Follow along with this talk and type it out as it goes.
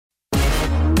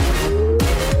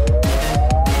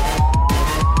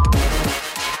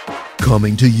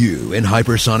Coming to you in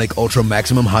hypersonic ultra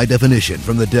maximum high definition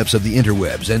from the depths of the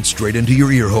interwebs and straight into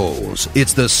your ear holes.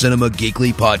 It's the Cinema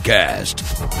Geekly Podcast.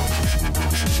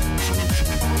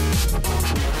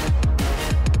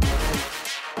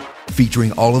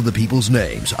 Featuring all of the people's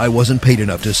names I wasn't paid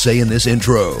enough to say in this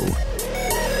intro.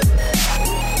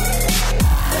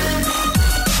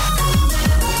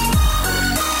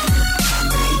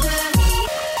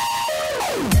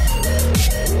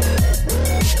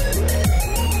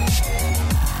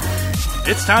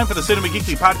 It's time for the Cinema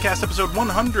Geekly Podcast, episode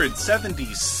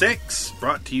 176,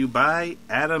 brought to you by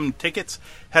Adam Tickets.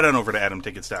 Head on over to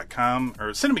adamtickets.com, or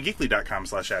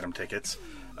cinemageekly.com/adamtickets,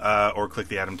 or click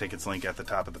the Adam Tickets link at the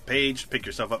top of the page. Pick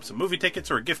yourself up some movie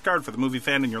tickets or a gift card for the movie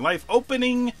fan in your life.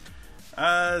 Opening,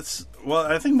 well,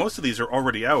 I think most of these are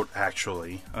already out,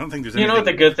 actually. I don't think there's anything... You know what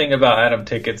the good thing about Adam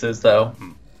Tickets is, though?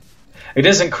 It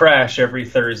doesn't crash every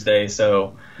Thursday,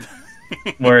 so...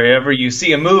 Wherever you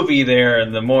see a movie there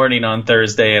in the morning on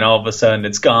Thursday and all of a sudden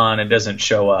it's gone and doesn't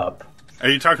show up. Are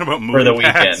you talking about movie for the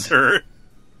pass, weekend? Or...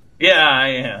 Yeah,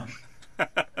 I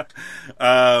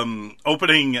am.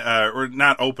 Opening, or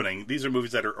not opening, these are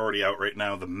movies that are already out right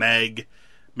now. The Meg,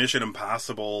 Mission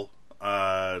Impossible,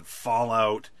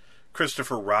 Fallout,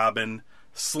 Christopher Robin,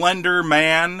 Slender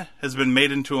Man has been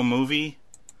made into a movie.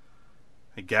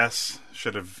 I guess.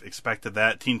 Should have expected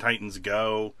that. Teen Titans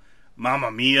Go,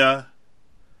 Mamma Mia.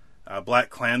 Black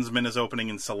Klansman is opening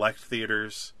in select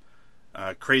theaters.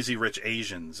 Crazy Rich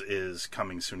Asians is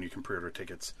coming soon. You can pre-order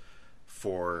tickets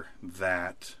for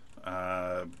that.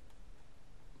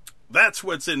 That's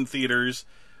what's in theaters.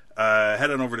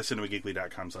 Head on over to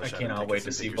cinemageekly.com. I cannot wait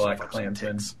to see Black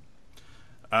Klansman.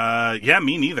 Yeah,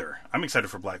 me neither. I'm excited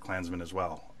for Black Klansman as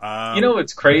well. You know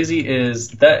what's crazy is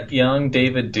that young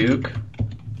David Duke,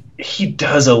 he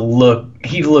looks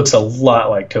a lot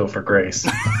like Topher Grace.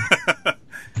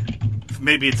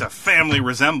 Maybe it's a family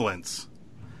resemblance.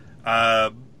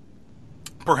 Perhaps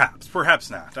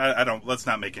not. I don't. Let's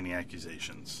not make any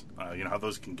accusations. You know how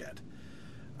those can get.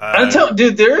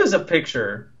 Dude, there is a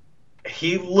picture.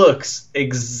 He looks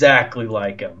exactly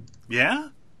like him. Yeah?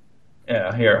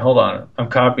 Yeah, here, hold on. I'm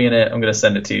copying it. I'm going to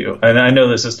send it to you. And I know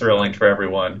this is thrilling for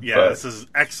everyone. Yeah, but... this is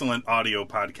excellent audio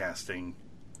podcasting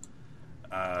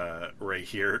right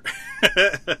here.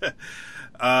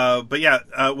 But yeah,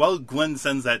 well, Glenn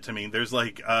sends that to me. There's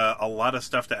like a lot of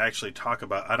stuff to actually talk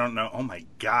about. I don't know. Oh my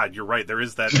God, you're right. There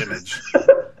is that image.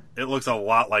 It looks a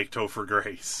lot like Topher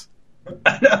Grace.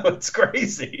 I know, it's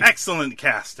crazy. Excellent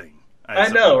casting. I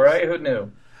know, right? Who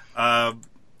knew? I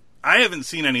haven't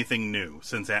seen anything new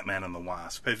since Ant-Man and the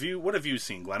Wasp. What have you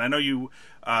seen, Glenn? I know you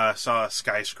saw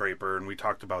Skyscraper, and we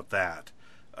talked about that.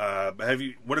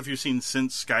 What have you seen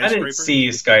since Skyscraper? I didn't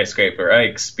see Skyscraper. I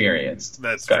experienced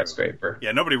Skyscraper. True.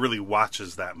 Yeah, nobody really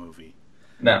watches that movie.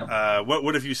 No.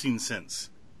 What have you seen since?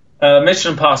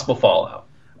 Mission Impossible Fallout.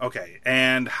 Okay,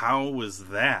 and how was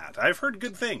that? I've heard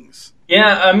good things.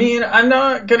 Yeah, I mean, I'm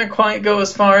not going to quite go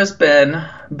as far as Ben.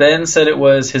 Ben said it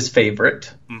was his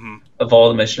favorite of all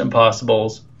the Mission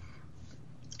Impossibles.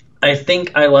 I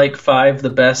think I like 5 the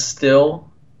best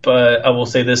still, but I will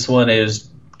say this one is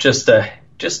just a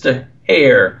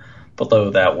hair below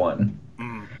that one.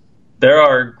 There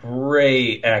are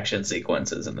great action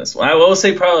sequences in this one. I will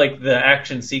say probably like the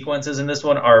action sequences in this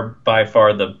one are by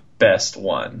far the best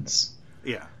ones.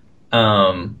 Yeah.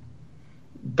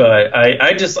 But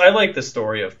I like the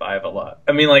story of 5 a lot.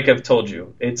 I mean, like I've told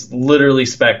you, it's literally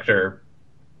Spectre,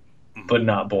 but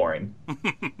not boring.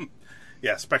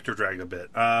 Yeah, Spectre dragged a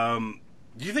bit.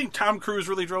 Do you think Tom Cruise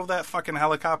really drove that fucking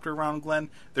helicopter around, Glenn?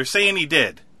 They're saying he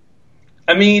did.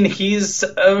 I mean, he's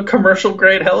a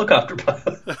commercial-grade helicopter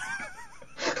pilot.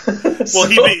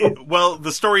 Well,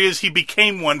 the story is he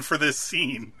became one for this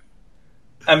scene.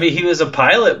 I mean, he was a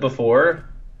pilot before.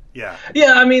 Yeah.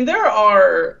 Yeah, I mean,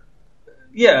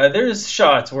 there's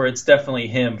shots where it's definitely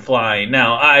him flying.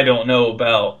 Now, I don't know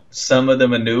about some of the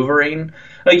maneuvering.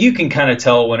 Like, you can kind of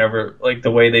tell whenever, like,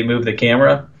 the way they move the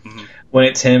camera, when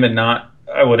it's him and not,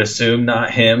 I would assume,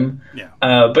 not him. Yeah.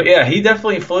 But yeah, he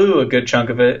definitely flew a good chunk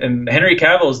of it, and Henry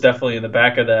Cavill is definitely in the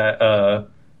back of that,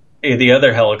 the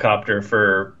other helicopter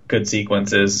for good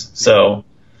sequences. So,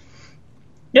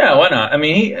 yeah, why not? I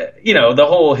mean, the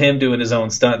whole him doing his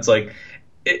own stunts, like,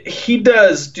 he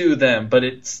does do them, but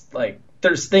it's like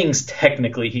there's things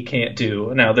technically he can't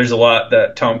do. Now, there's a lot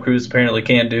that Tom Cruise apparently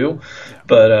can't do,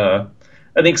 but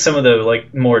I think some of the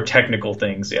like more technical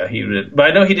things, yeah, he did. But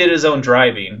I know he did his own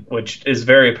driving, which is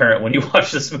very apparent when you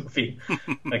watch this movie.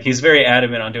 Like, he's very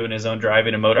adamant on doing his own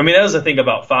driving and motor. I mean, that was the thing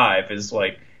about 5 is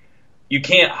like you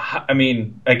can't, I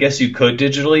mean, I guess you could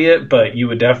digitally it, but you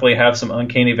would definitely have some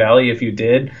uncanny valley if you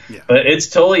did. Yeah. But it's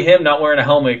totally him not wearing a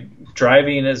helmet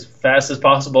driving as fast as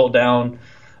possible down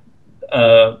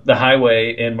the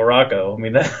highway in Morocco. I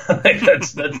mean,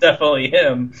 that's definitely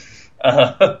him.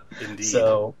 Indeed.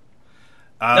 So,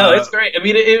 no, it's great. I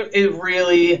mean, it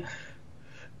really,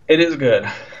 it is good.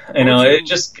 You know, it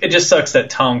just sucks that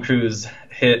Tom Cruise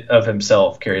hit of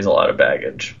himself carries a lot of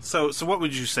baggage. So what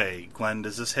would you say, Glenn?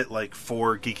 Does this hit like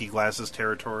 4 Geeky Glasses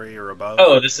territory or above?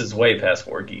 Oh, this is way past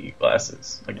 4 Geeky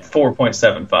Glasses, like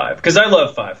 4.75. Because I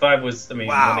love 5. 5 was, I mean,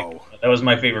 wow, that was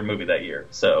my favorite movie that year.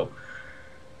 So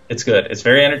it's good. It's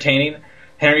very entertaining.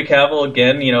 Henry Cavill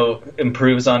again, you know,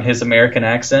 improves on his American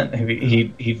accent.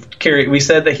 We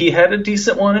said that he had a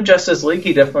decent one in Justice League.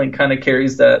 He definitely kind of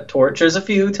carries that torch. There's a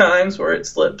few times where it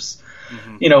slips.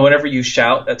 Mm-hmm. You know, whenever you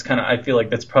shout, that's kind of, I feel like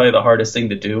that's probably the hardest thing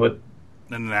to do with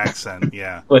an accent.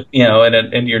 Yeah, with, you know,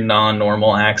 in your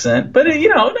non-normal accent. But you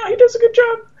know, no, he does a good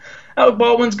job. Alec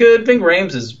Baldwin's good. Ving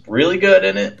Rhames is really good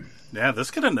in it. Yeah,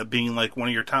 this could end up being like one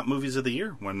of your top movies of the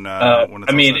year. When it's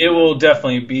I mean, it will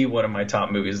definitely be one of my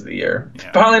top movies of the year.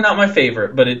 Yeah. Probably not my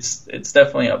favorite, but it's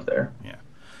definitely up there. Yeah.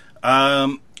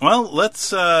 Well,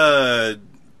 let's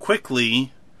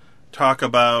quickly talk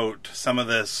about some of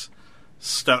this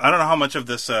stuff. I don't know how much of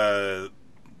this the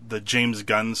James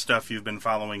Gunn stuff you've been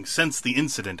following since the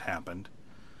incident happened.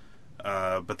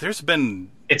 But there's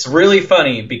been... It's really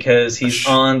funny because he's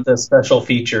on the special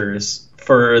features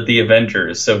for the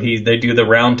Avengers. So they do the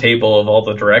round table of all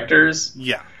the directors.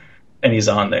 Yeah. And he's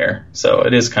on there. So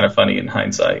it is kind of funny in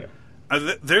hindsight.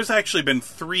 There's actually been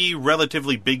 3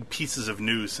 relatively big pieces of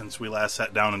news since we last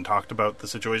sat down and talked about the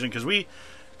situation. Because we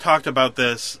talked about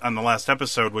this on the last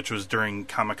episode, which was during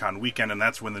Comic-Con weekend, and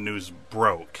that's when the news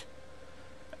broke.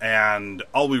 And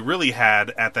all we really had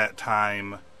at that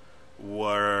time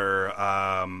were,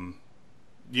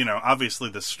 you know,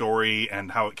 obviously the story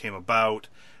and how it came about,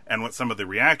 and what some of the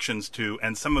reactions to,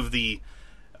 and some of the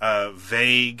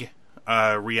vague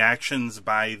reactions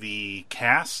by the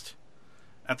cast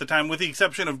at the time, with the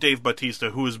exception of Dave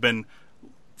Bautista, who has been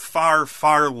far,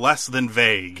 far less than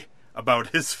vague about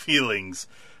his feelings.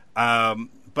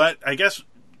 But I guess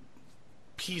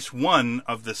piece 1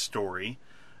 of this story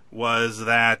was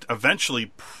that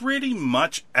eventually pretty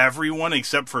much everyone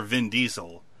except for Vin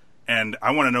Diesel, and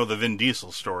I want to know the Vin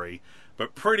Diesel story,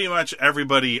 but pretty much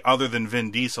everybody other than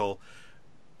Vin Diesel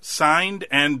signed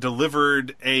and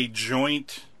delivered a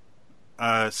joint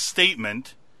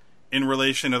statement in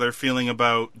relation to their feeling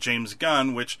about James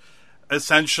Gunn, which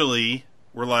essentially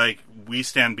were like, we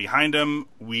stand behind him,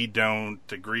 we don't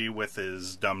agree with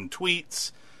his dumb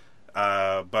tweets,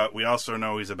 but we also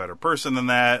know he's a better person than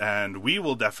that, and we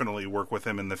will definitely work with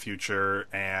him in the future.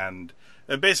 And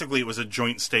basically it was a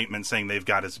joint statement saying they've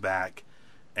got his back,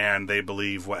 and they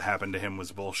believe what happened to him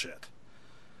was bullshit.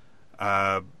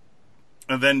 And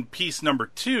then piece number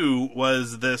 2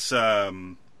 was this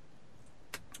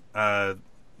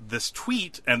this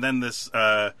tweet, and then this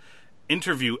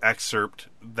interview excerpt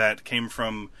that came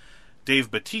from Dave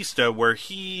Bautista, where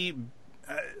he...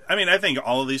 I mean, I think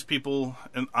all of these people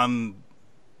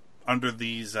under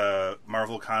these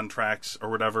Marvel contracts or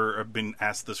whatever have been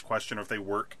asked this question, or if they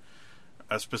work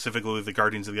specifically with the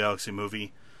Guardians of the Galaxy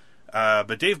movie.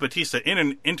 But Dave Bautista, in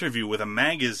an interview with a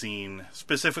magazine,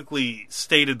 specifically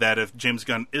stated that if James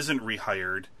Gunn isn't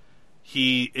rehired,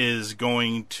 he is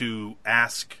going to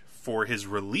ask for his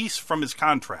release from his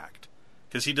contract,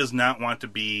 because he does not want to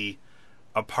be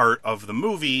a part of the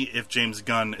movie if James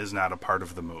Gunn is not a part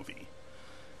of the movie.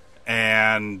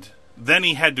 And then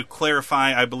he had to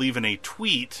clarify, I believe, in a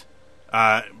tweet.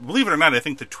 Believe it or not, I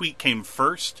think the tweet came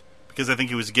first, because I think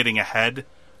he was getting ahead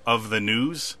of the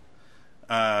news.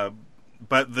 But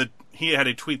he had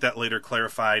a tweet that later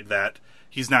clarified that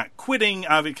he's not quitting,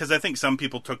 because I think some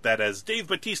people took that as Dave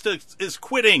Bautista is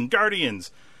quitting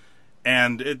Guardians.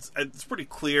 And it's pretty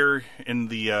clear in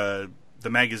the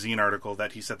magazine article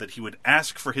that he said that he would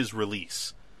ask for his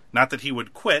release, not that he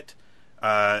would quit.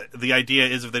 The idea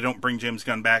is if they don't bring James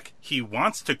Gunn back, he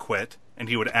wants to quit, and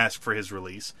he would ask for his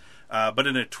release. But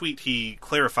in a tweet, he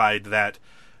clarified that,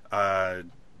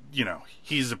 you know,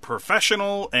 he's a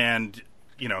professional, and,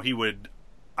 you know, he would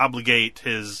obligate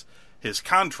his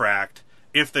contract.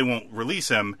 If they won't release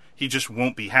him, he just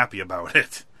won't be happy about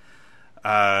it.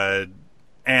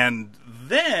 And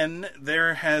then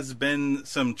there has been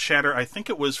some chatter, I think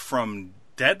it was from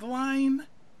Deadline,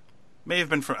 may have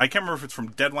been from, I can't remember if it's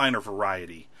from Deadline or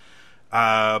Variety,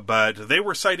 but they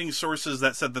were citing sources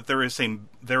that said that there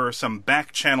are some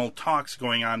back-channel talks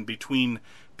going on between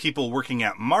people working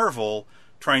at Marvel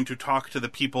trying to talk to the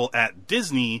people at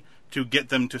Disney to get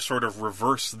them to sort of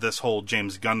reverse this whole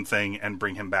James Gunn thing and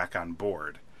bring him back on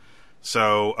board.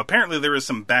 So apparently there is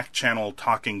some back-channel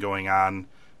talking going on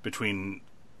between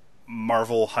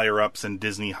Marvel higher-ups and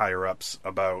Disney higher-ups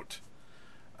about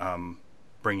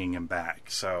bringing him back.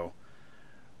 So,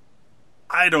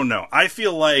 I don't know. I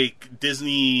feel like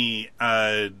Disney,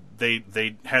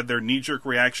 they had their knee-jerk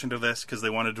reaction to this because they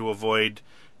wanted to avoid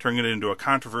turning it into a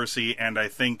controversy, and I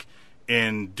think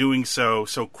in doing so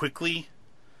quickly,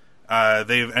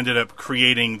 they've ended up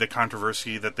creating the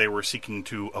controversy that they were seeking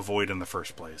to avoid in the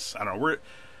first place. I don't know.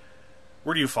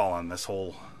 Where do you fall on this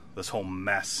whole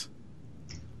mess?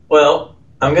 Well,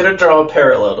 I'm going to draw a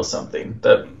parallel to something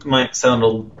that might sound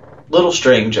a little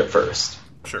strange at first.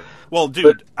 Sure. Well,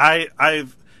 dude,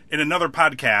 I've in another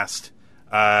podcast,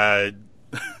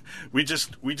 we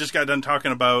just got done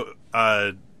talking about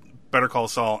Better Call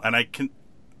Saul, and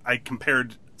I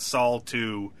compared Saul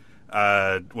to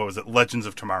what was it, Legends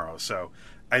of Tomorrow. So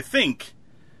I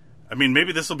mean,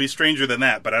 maybe this will be stranger than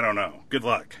that, but I don't know. Good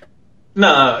luck.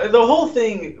 No, the whole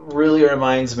thing really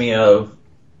reminds me of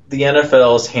the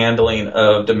NFL's handling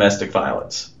of domestic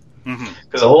violence.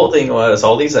 Because the whole thing was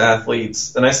all these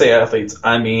athletes, and I say athletes,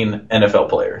 I mean NFL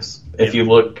players. If you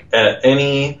look at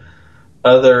any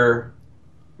other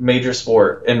major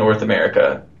sport in North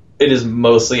America, it is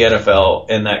mostly NFL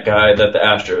and that guy that the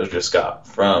Astros just got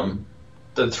from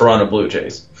the Toronto Blue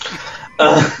Jays.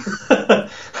 And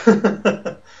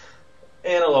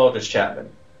Aroldis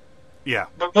Chapman. Yeah.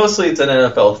 But mostly it's an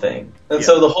NFL thing. And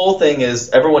so the whole thing is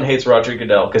everyone hates Roger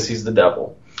Goodell because he's the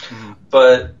devil.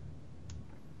 But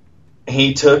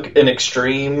he took an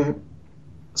extreme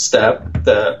step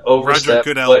that overstepped.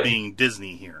 Roger Goodell being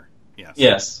Disney here. Yes.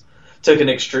 Yes. Took an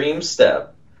extreme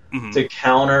step to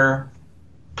counter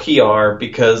PR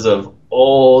because of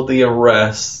all the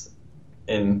arrests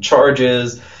and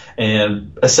charges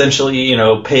and essentially,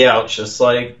 payouts just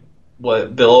like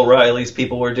what Bill O'Reilly's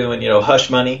people were doing, hush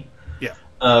money.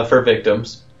 For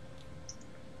victims.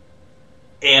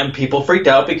 And people freaked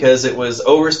out because it was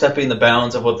overstepping the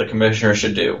bounds of what the commissioner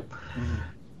should do.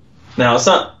 Now, it's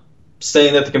not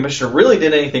saying that the commissioner really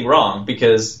did anything wrong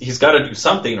because he's got to do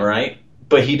something right,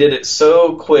 but he did it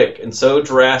so quick and so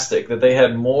drastic that they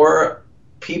had more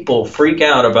people freak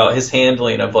out about his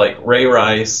handling of like Ray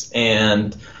Rice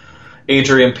and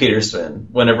Adrian Peterson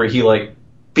whenever he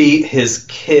beat his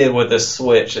kid with a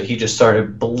switch that he just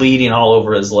started bleeding all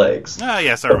over his legs.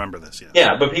 Yes, I remember this, yes.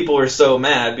 Yeah, but people were so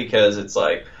mad because it's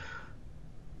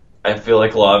I feel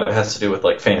like a lot of it has to do with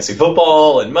fantasy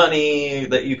football and money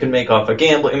that you can make off of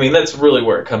gambling. I mean, that's really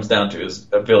where it comes down to is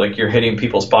I feel like you're hitting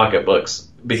people's pocketbooks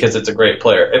because it's a great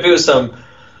player. If it was some,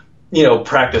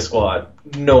 practice squad,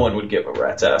 no one would give a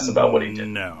rat's ass about what he did.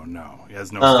 No. He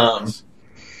has no status.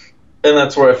 And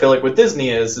that's where I feel like with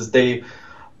Disney is they...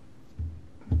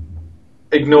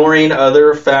 ignoring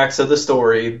other facts of the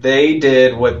story, they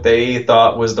did what they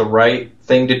thought was the right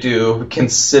thing to do,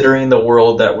 considering the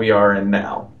world that we are in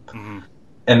now.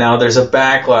 And now there's a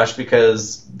backlash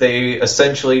because they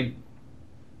essentially,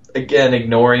 again,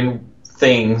 ignoring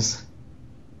things,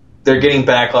 they're getting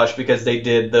backlash because they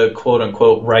did the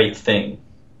quote-unquote right thing.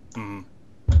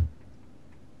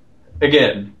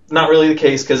 Again, not really the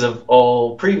case because of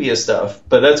all previous stuff,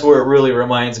 but that's where it really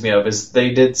reminds me of is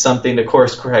they did something to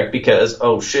course correct because,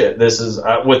 oh shit, this is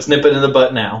what's nipping in the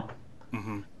butt now.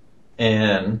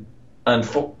 And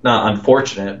not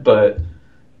unfortunate, but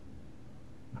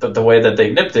the way that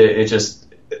they nipped it,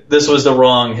 this was the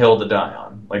wrong hill to die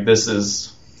on. This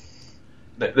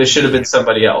should have been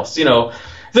somebody else.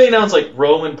 They announced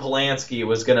Roman Polanski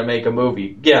was going to make a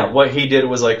movie. Yeah, what he did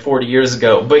was 40 years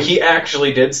ago, but he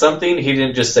actually did something. He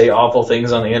didn't just say awful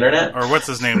things on the internet. Or what's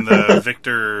his name, the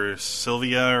Victor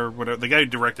Sylvia or whatever, the guy who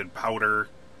directed Powder,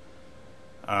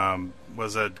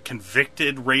 was a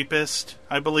convicted rapist,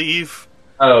 I believe.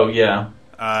 Oh yeah.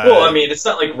 Well, I mean, it's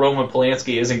not like Roman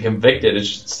Polanski isn't convicted. It's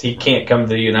just he can't come to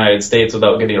the United States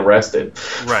without getting arrested.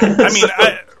 Right. I mean,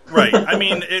 right. I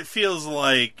mean, it feels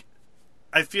like.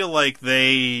 I feel like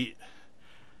Disney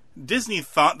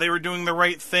thought they were doing the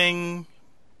right thing,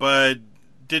 but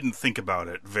didn't think about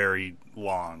it very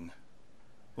long.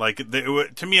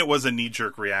 To me, it was a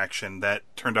knee-jerk reaction that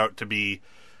turned out to be,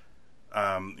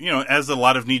 as a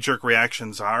lot of knee-jerk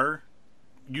reactions are,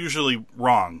 usually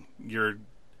wrong.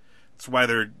 That's why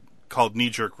they're called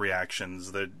knee-jerk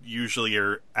reactions, that usually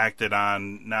are acted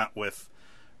on not with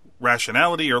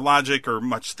rationality or logic or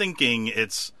much thinking.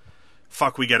 It's,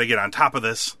 fuck, we got to get on top of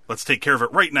this. Let's take care of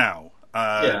it right now.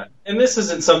 Yeah, and this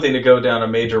isn't something to go down a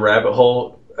major rabbit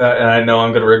hole, and I know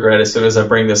I'm going to regret as soon as I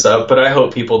bring this up, but I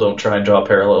hope people don't try and draw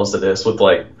parallels to this with,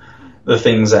 the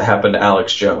things that happened to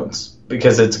Alex Jones,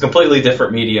 because it's a completely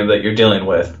different medium that you're dealing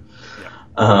with.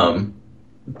 Yeah.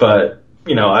 But,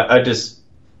 I just...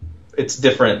 it's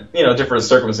different, different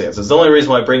circumstances. The only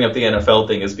reason why I bring up the NFL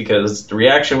thing is because the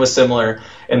reaction was similar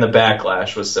and the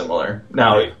backlash was similar.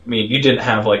 Now, I mean, you didn't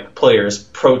have like players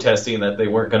protesting that they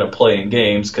weren't going to play in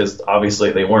games because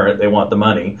obviously they weren't. They want the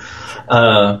money.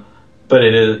 But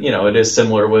it is, it is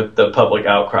similar with the public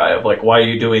outcry of like, why are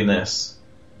you doing this?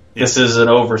 Yeah. This is an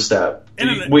overstep.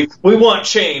 We want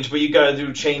change, but you got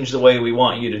to change the way we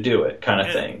want you to do it, kind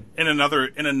of thing. In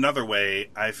another way,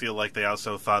 I feel like they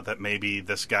also thought that maybe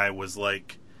this guy was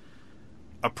like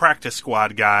a practice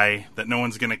squad guy that no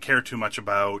one's going to care too much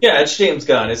about. Yeah, it's James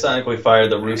Gunn. It's not like we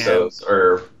fired the Russos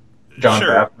or Jon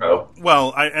Favreau.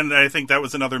 Well, I think that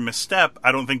was another misstep.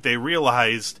 I don't think they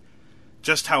realized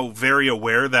just how very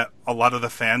aware that a lot of the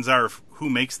fans are of who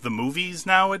makes the movies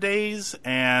nowadays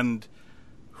and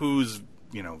whose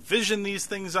vision these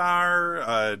things are,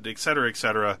 et cetera, et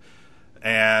cetera.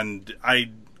 And I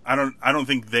don't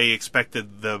think they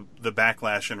expected the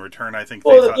backlash in return. I think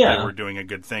they thought they were doing a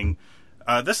good thing.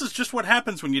 This is just what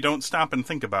happens when you don't stop and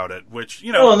think about it, which,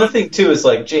 Well, and the thing, too, is,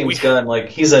 like, James Gunn, like,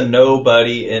 he's a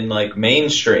nobody in, like,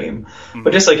 mainstream. Mm-hmm.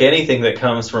 But just like anything that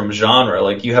comes from genre,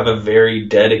 like, you have a very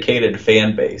dedicated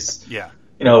fan base. Yeah.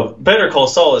 Better Call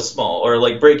Saul is small, or,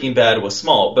 like, Breaking Bad was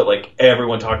small, but, like,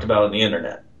 everyone talked about it on the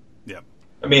internet. Yeah.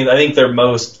 I mean, I think their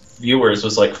most viewers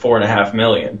was, like, 4.5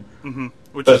 million. Mm-hmm.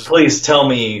 But please tell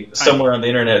me somewhere on the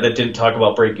internet that didn't talk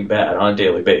about Breaking Bad on a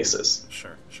daily basis.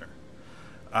 Sure.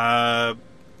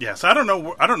 So I don't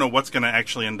know what's going to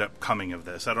actually end up coming of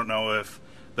this. I don't know if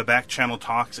the back channel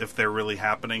talks, if they're really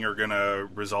happening, are going to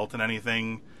result in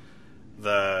anything.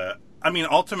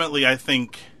 Ultimately, I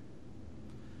think,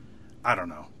 I don't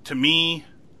know. To me,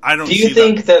 I don't. Do you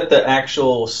think that the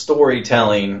actual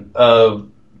storytelling of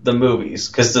the movies,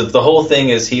 because the whole thing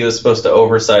is he was supposed to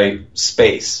oversight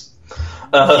space.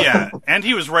 And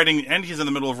he was writing, and he's in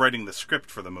the middle of writing the script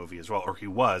for the movie as well, or he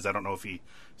was. I don't know if he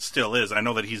still is. I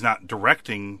know that he's not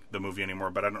directing the movie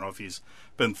anymore, but I don't know if he's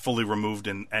been fully removed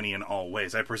in any and all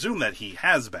ways. I presume that he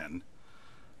has been,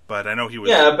 but I know he was.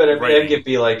 Yeah, but I think it'd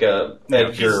be like a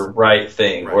Edgar Wright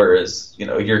thing, right. Whereas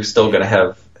you're still going to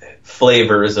have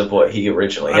flavors of what he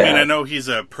originally had. I mean, I know he's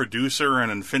a producer in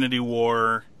Infinity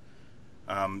War.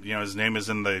 His name is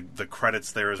in the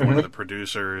credits there as one of the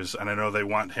producers, and I know they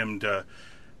want him to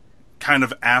kind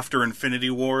of after Infinity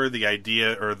War, the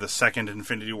idea, or the second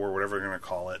Infinity War, whatever you're going to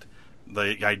call it,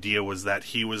 the idea was that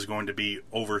he was going to be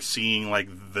overseeing like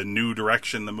the new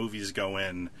direction the movies go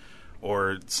in,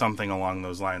 or something along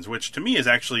those lines, which to me is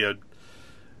actually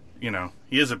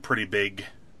he is a pretty big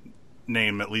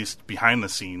name, at least behind the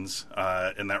scenes,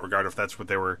 in that regard, if that's what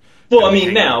they were. Well, I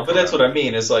mean now, but that's what I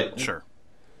mean is like, sure.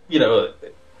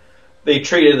 They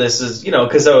treated this as,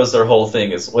 because that was their whole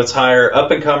thing, is let's hire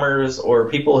up-and-comers or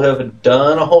people who haven't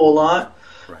done a whole lot.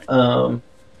 Right. Well,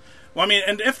 I mean,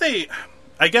 and if they,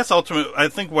 I guess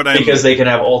because they can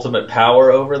have ultimate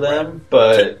power over them, right.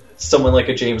 But someone like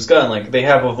a James Gunn, like, they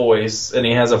have a voice and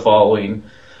he has a following.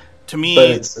 To me,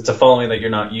 but it's a following that you're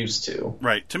not used to.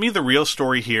 Right. To me, the real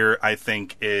story here, I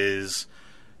think, is,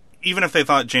 even if they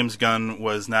thought James Gunn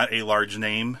was not a large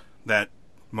name that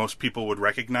most people would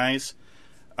recognize,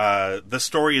 the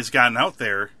story has gotten out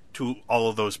there to all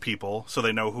of those people, so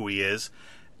they know who he is.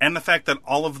 And the fact that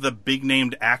all of the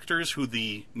big-named actors who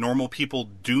the normal people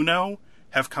do know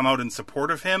have come out in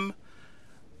support of him,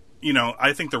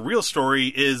 I think the real story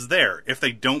is there. If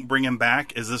they don't bring him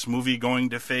back, is this movie going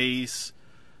to face,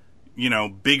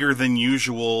 bigger than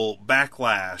usual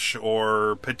backlash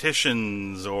or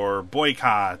petitions or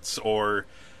boycotts or,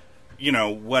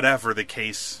 whatever the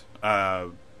case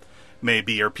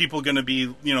maybe? Are people going to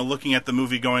be, looking at the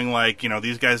movie going like,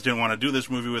 these guys didn't want to do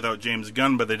this movie without James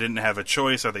Gunn, but they didn't have a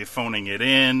choice? Are they phoning it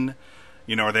in?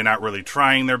 Are they not really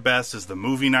trying their best? Is the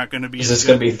movie not going to be? Is this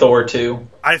going to be Thor 2?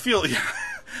 I feel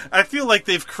like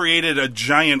they've created a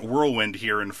giant whirlwind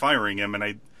here in firing him,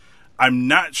 and I'm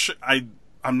not sure.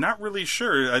 I'm not really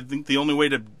sure. I think the only way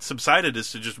to subside it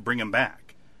is to just bring him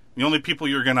back. The only people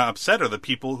you're going to upset are the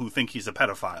people who think he's a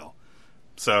pedophile.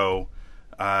 So.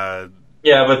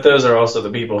 Yeah, but those are also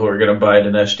the people who are going to buy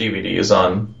Dinesh DVDs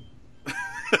on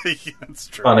yeah, that's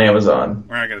true. On Amazon.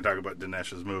 We're not going to talk about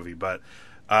Dinesh's movie, but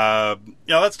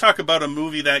let's talk about a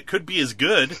movie that could be as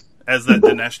good as that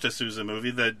Dinesh D'Souza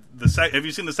movie. Have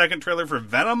you seen the second trailer for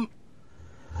Venom?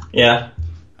 Yeah.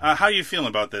 How are you feeling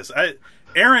about this?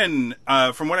 Aaron,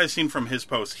 from what I've seen from his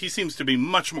posts, he seems to be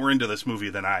much more into this movie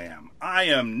than I am. I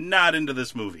am not into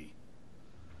this movie.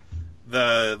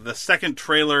 The second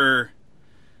trailer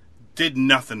did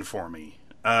nothing for me.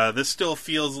 This still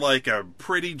feels like a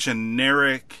pretty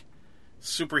generic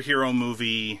superhero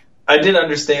movie. I didn't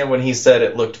understand when he said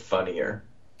it looked funnier.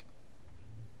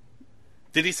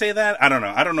 Did he say that? I don't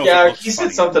know. I don't know. Yeah, if it looks he said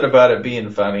funny. something about it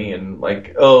being funny and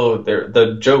like, oh,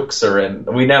 the jokes are in.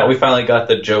 We finally got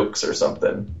the jokes or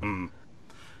something.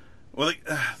 Well,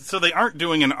 so they aren't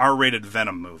doing an R-rated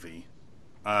Venom movie,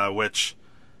 which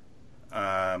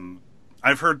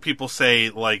I've heard people say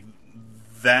like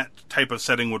that type of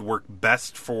setting would work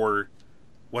best for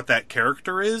what that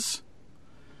character is.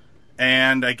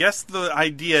 And I guess the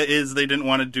idea is they didn't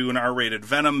want to do an R-rated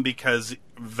Venom because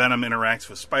Venom interacts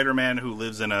with Spider-Man, who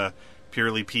lives in a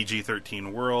purely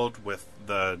PG-13 world with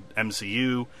the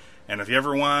MCU. And if you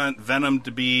ever want Venom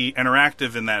to be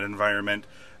interactive in that environment,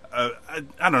 I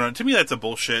don't know. To me, that's a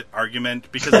bullshit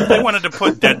argument, because if they wanted to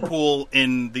put Deadpool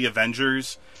in the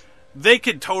Avengers, they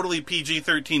could totally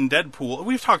PG-13 Deadpool.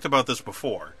 We've talked about this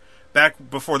before. Back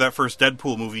before that first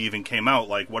Deadpool movie even came out,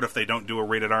 like, what if they don't do a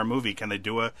rated R movie? Can they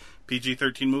do a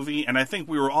PG-13 movie? And I think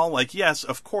we were all like, yes,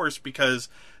 of course, because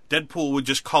Deadpool would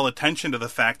just call attention to the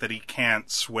fact that he can't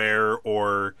swear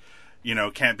or, you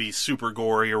know, can't be super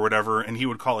gory or whatever, and he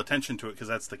would call attention to it because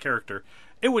that's the character.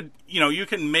 It would, you know, you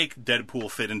can make Deadpool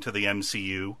fit into the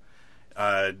MCU.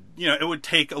 You know, it would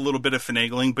take a little bit of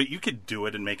finagling, but you could do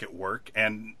it and make it work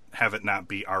and have it not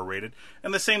be R-rated.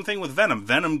 And the same thing with Venom.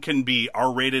 Venom can be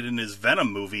R-rated in his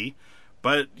Venom movie,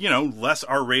 but, you know, less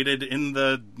R-rated in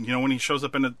the, you know, when he shows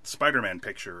up in a Spider-Man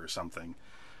picture or something.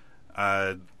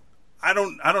 I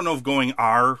don't know if going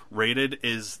R-rated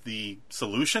is the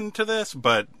solution to this,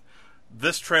 but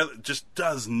this trailer just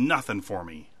does nothing for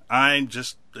me. It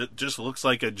just looks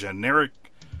like a generic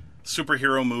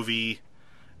superhero movie,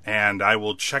 and I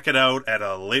will check it out at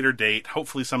a later date,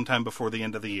 hopefully sometime before the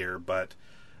end of the year, but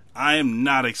I am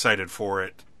not excited for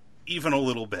it, even a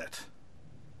little bit.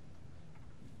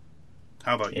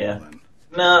 How about you, Glenn?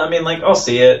 No, I mean, like, I'll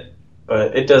see it,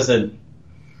 but it doesn't...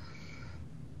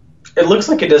 It looks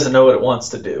like it doesn't know what it wants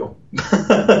to do.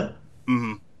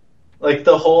 Mm-hmm. Like,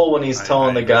 the whole, when he's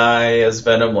telling the guy as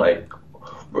Venom, like,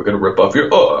 we're going to rip off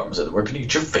your arms, and we're going to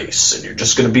eat your face, and you're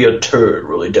just going to be a turd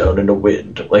really down in the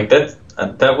wind. Like,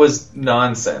 that was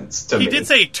nonsense to me. He did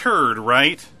say turd,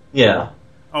 right? Yeah.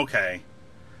 Okay.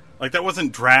 Like, that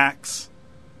wasn't Drax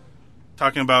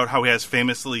talking about how he has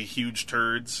famously huge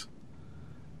turds?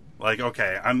 Like,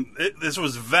 okay, this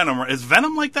was Venom. Is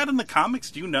Venom like that in the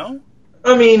comics? Do you know?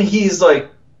 I mean, he's,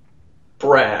 like,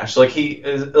 brash. Like, he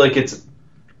is, like, it's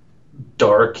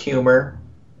dark humor.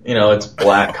 You know, it's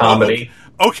black comedy.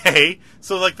 Okay,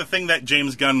 so like the thing that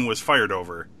James Gunn was fired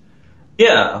over.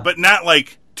 Yeah. But not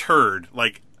like turd,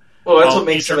 like... Well, that's what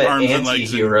makes him an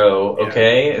anti-hero,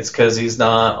 okay? Yeah. It's because he's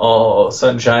not all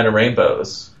sunshine and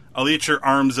rainbows. I'll eat your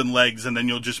arms and legs and then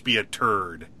you'll just be a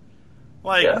turd.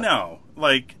 Like, no.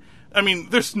 Like, I mean,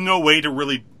 there's no way to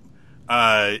really...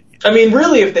 I mean,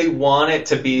 really, if they want it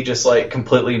to be just, like,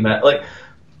 completely... like,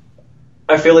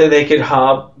 I feel like they could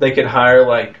hire,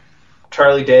 like,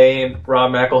 Charlie Day and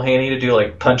Rob McElhenney to do,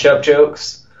 like, punch-up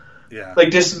jokes. Yeah.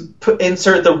 Like, just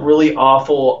insert the really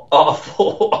awful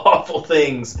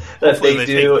things that they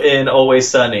do in Always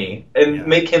Sunny. And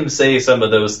make him say some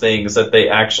of those things that they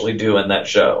actually do in that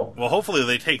show. Well, hopefully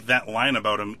they take that line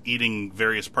about him eating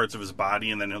various parts of his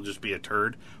body and then he'll just be a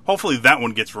turd. Hopefully that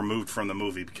one gets removed from the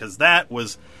movie, because that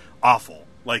was awful.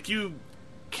 Like, you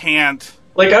can't...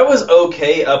 Like, I was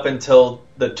okay up until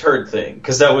the turd thing,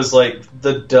 because that was, like,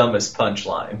 the dumbest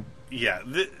punchline. Yeah,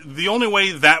 the only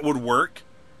way that would work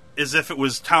is if it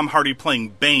was Tom Hardy playing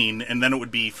Bane, and then it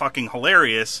would be fucking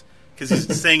hilarious, because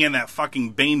he's saying in that fucking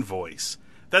Bane voice.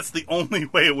 That's the only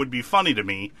way it would be funny to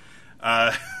me.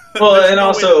 Well, and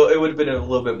also, it would have been a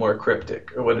little bit more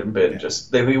cryptic. It wouldn't have been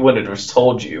just... He wouldn't have just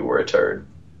told you were a turd.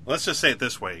 Let's just say it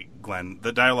this way, Glenn.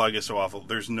 The dialogue is so awful,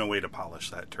 there's no way to polish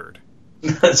that turd.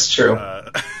 That's true.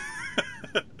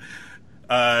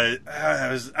 I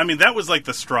mean, that was like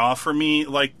the straw for me.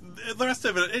 Like, the rest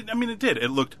of it, it did. It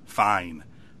looked fine.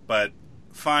 But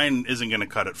fine isn't going to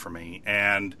cut it for me.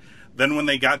 And then when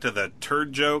they got to the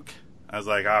turd joke, I was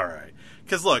like, all right.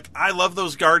 Because, look, I love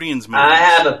those Guardians movies. I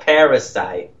have a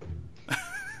parasite.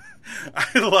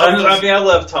 I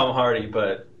love Tom Hardy,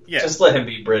 but just let him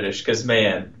be British, because,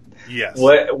 man... Yes.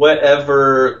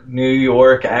 Whatever New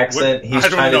York accent he's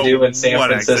trying to do in San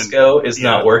Francisco is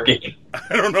not working.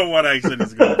 I don't know what accent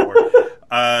he's going for.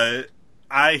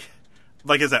 Like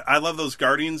I said, I love those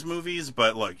Guardians movies,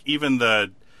 but look, even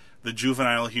the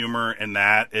juvenile humor in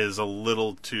that is a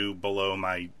little too below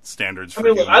my standards for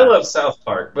humor. I love South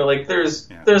Park, but like there's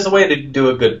a way to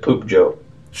do a good poop joke.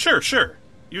 Sure.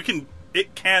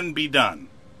 It can be done.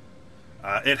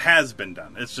 It has been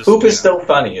done. It's just poop is still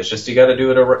funny. It's just you got to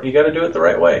do it the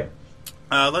right way.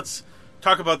 Let's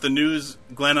talk about the news,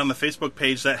 Glenn, on the Facebook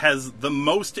page that has the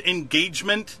most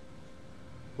engagement,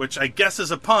 which I guess is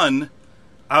a pun,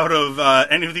 out of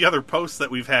any of the other posts that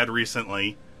we've had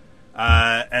recently.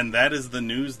 And that is the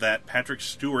news that Patrick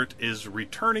Stewart is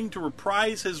returning to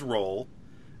reprise his role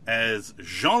as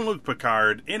Jean-Luc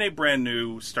Picard in a brand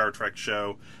new Star Trek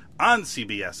show on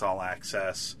CBS All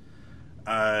Access.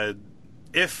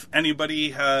 If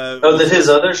anybody... did his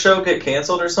other show get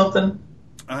canceled or something?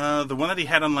 The one that he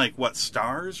had on,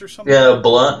 Stars or something? Yeah,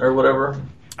 Blunt or whatever.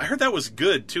 I heard that was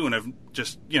good, too, and I've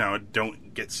just,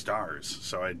 don't get Stars,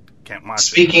 so I can't watch it.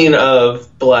 Speaking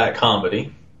of black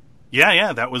comedy...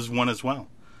 Yeah, that was one as well.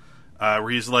 Where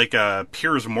he's like a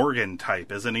Piers Morgan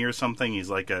type, isn't he, or something? He's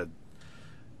like a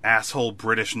asshole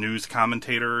British news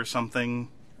commentator or something,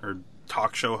 or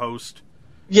talk show host.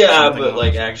 Yeah,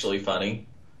 but actually funny.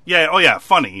 Yeah,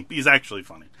 funny. He's actually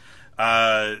funny.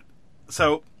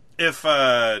 So if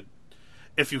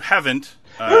you haven't,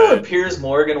 remember when Piers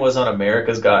Morgan was on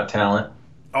America's Got Talent?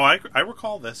 Oh, I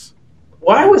recall this.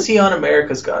 Why was he on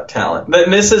America's Got Talent?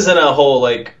 This isn't a whole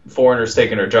foreigners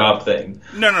taking their job thing.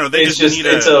 No.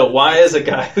 It's why is a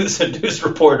guy who's a news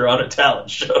reporter on a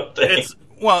talent show thing?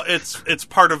 It's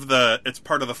part of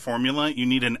the formula. You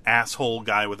need an asshole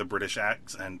guy with a British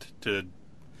accent to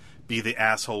be the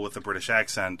asshole with the British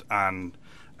accent on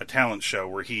a talent show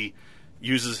where he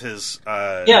uses his.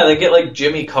 They get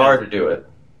Jimmy Carr to do it.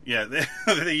 Yeah,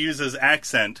 they use his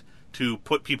accent to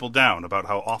put people down about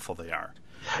how awful they are.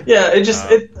 Yeah,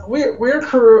 weird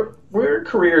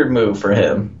career move for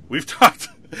him. We've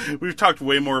talked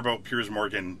way more about Piers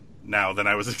Morgan now than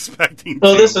I was expecting.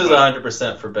 Well, this is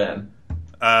 100% for Ben.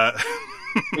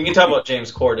 We can talk about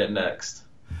James Corden next.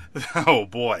 Oh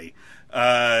boy,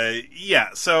 yeah.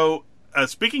 So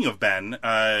speaking of Ben,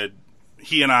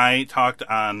 he and I talked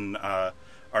on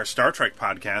our Star Trek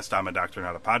podcast. I'm a Doctor,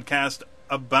 Not a Podcast,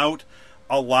 about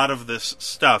a lot of this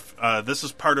stuff. This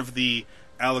is part of the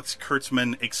Alex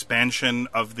Kurtzman expansion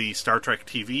of the Star Trek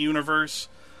TV universe,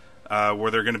 where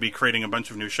they're going to be creating a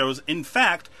bunch of new shows. In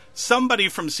fact, somebody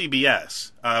from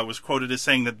CBS was quoted as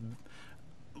saying that,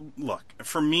 look,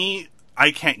 for me, I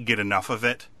can't get enough of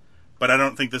it, but I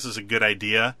don't think this is a good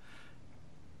idea.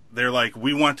 They're like,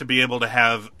 we want to be able to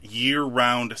have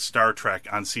year-round Star Trek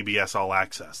on CBS All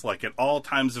Access. Like, at all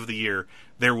times of the year,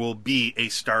 there will be a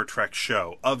Star Trek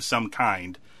show of some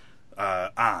kind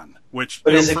on.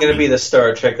 But is it going to be the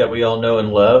Star Trek that we all know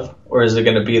and love, or is it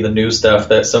going to be the new stuff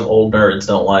that some old nerds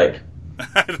don't like?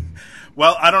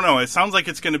 Well, I don't know. It sounds like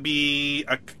it's going to be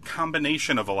a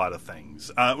combination of a lot of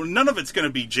things. None of it's going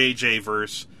to be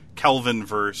JJ-verse,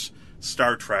 Kelvin-verse,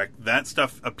 Star Trek. That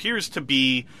stuff appears to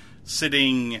be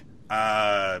sitting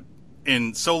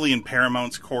solely in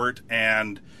Paramount's court,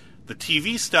 and the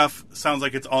TV stuff sounds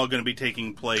like it's all going to be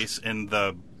taking place in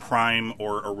the prime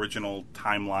or original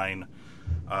timeline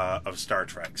of Star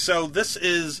Trek. So this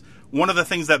is one of the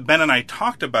things that Ben and I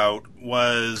talked about.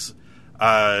 Was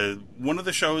one of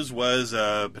the shows was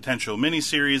a potential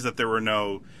miniseries that there were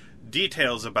no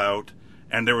details about,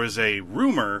 and there was a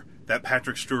rumor that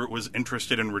Patrick Stewart was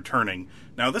interested in returning.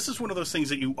 Now, this is one of those things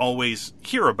that you always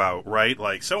hear about, right?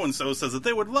 Like, so-and-so says that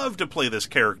they would love to play this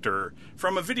character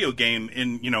from a video game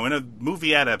in a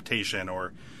movie adaptation,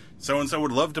 or so-and-so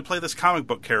would love to play this comic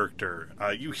book character.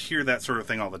 You hear that sort of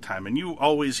thing all the time, and you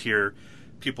always hear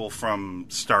people from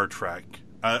Star Trek.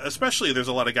 Especially, there's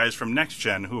a lot of guys from Next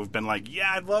Gen who have been like,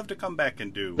 yeah, I'd love to come back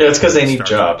and do... Yeah, it's because they need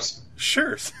jobs.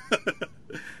 Sure.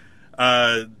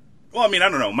 Well, I mean, I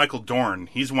don't know. Michael Dorn,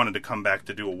 he's wanted to come back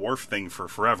to do a Worf thing for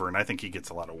forever, and I think he gets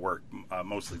a lot of work,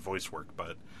 mostly voice work,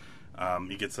 but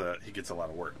he gets a lot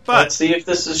of work. But let's see if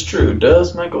this is true.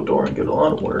 Does Michael Dorn get a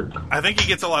lot of work? I think he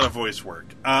gets a lot of voice work.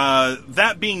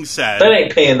 That being said... That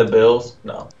ain't paying the bills.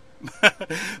 No.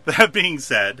 That being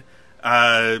said,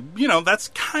 that's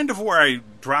kind of where I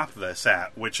drop this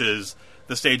at, which is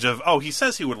the stage of, he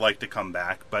says he would like to come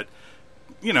back, but,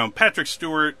 Patrick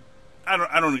Stewart...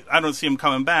 I don't see him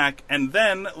coming back. And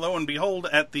then, lo and behold,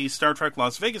 at the Star Trek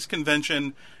Las Vegas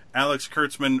convention, Alex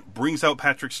Kurtzman brings out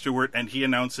Patrick Stewart, and he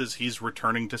announces he's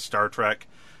returning to Star Trek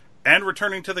and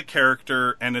returning to the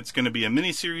character, and it's going to be a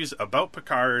miniseries about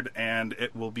Picard, and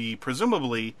it will be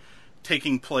presumably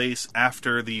taking place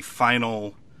after the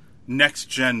final Next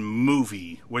Gen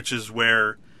movie, which is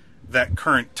where that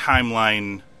current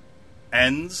timeline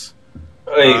ends.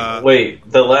 Wait,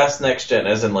 the last Next Gen,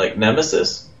 as in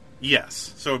Nemesis?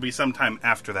 Yes, so it would be sometime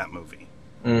after that movie.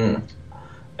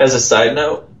 As a side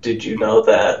note, did you know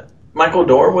that Michael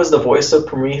Dorn was the voice of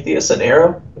Prometheus and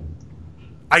Arrow?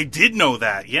 I did know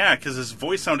that, yeah, because his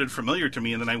voice sounded familiar to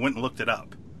me, and then I went and looked it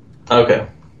up. Okay.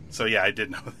 So yeah, I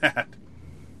did know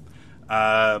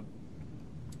that.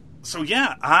 So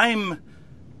yeah, I'm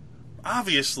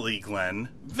obviously, Glenn,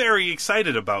 very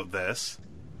excited about this.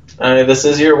 This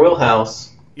is your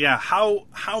wheelhouse. Yeah,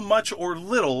 how much or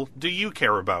little do you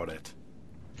care about it?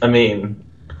 I mean,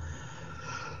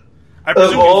 I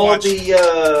presume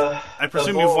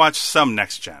you've watched some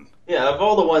Next Gen. Yeah, of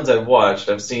all the ones I've watched,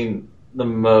 I've seen the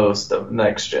most of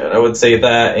Next Gen. I would say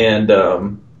that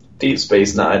and Deep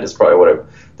Space Nine is probably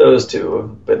those two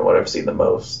have been what I've seen the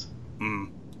most.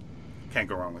 Can't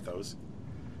go wrong with those.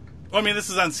 Well, I mean, this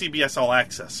is on CBS All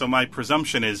Access, so my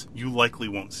presumption is you likely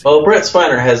won't see. Well, Brett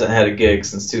Spiner hasn't had a gig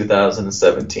since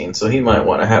 2017, so he might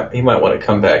want to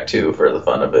come back too for the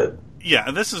fun of it.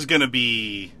 Yeah, this is going to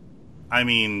be, I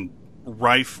mean,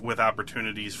 rife with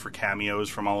opportunities for cameos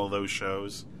from all of those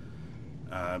shows.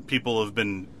 People have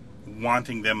been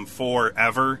wanting them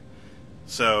forever,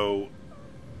 so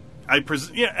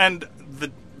and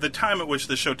the time at which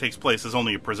the show takes place is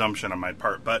only a presumption on my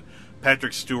part, but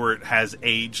Patrick Stewart has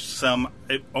aged some.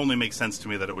 It only makes sense to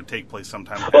me that it would take place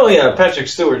sometime. Well, yeah, Patrick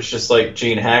Stewart's just like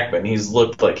Gene Hackman. He's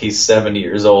looked like he's 70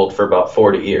 years old for about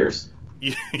 40 years.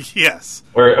 Yes.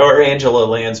 Or Angela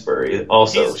Lansbury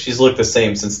also. She's looked the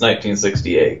same since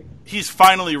 1968. He's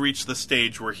finally reached the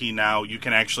stage where you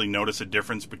can actually notice a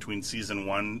difference between season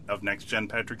 1 of Next Gen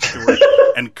Patrick Stewart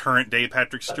and current day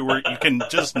Patrick Stewart. You can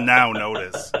just now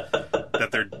notice that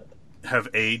they have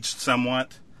aged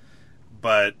somewhat.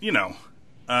 But,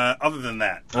 other than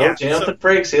that. Jonathan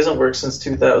Frakes, he hasn't worked since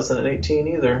 2018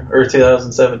 either, or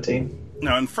 2017.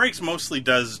 No, and Frakes mostly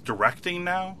does directing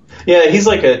now. Yeah, he's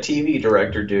like a TV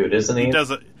director dude, isn't he? He does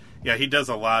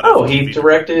a lot of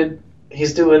TV.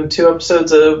 He's doing 2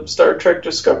 episodes of Star Trek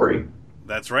Discovery.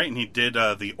 That's right, and he did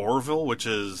The Orville, which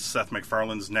is Seth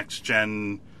MacFarlane's Next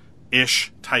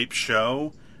Gen-ish type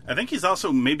show. I think he's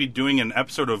also maybe doing an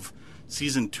episode of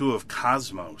season 2 of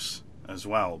Cosmos as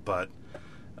well, but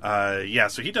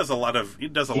so he does a lot of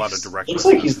directing. Looks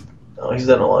like he's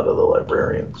done a lot of The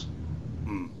Librarians.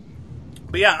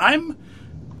 But yeah, I'm,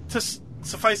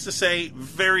 suffice to say,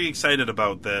 very excited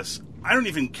about this. I don't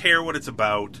even care what it's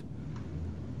about.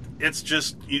 It's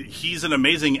just, he's an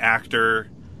amazing actor,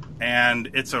 and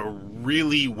it's a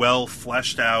really well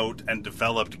fleshed out and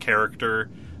developed character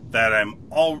that I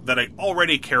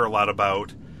already care a lot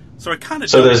about. So I kind of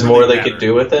there's more they could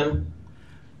do with him.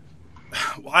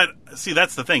 Well, see,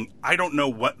 that's the thing. I don't know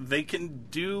what they can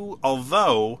do.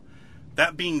 Although,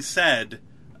 that being said,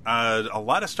 a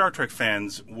lot of Star Trek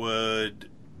fans are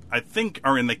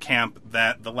in the camp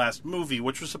that the last movie,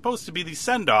 which was supposed to be the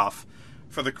send-off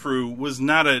for the crew, was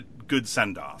not a good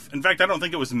send-off. In fact, I don't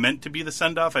think it was meant to be the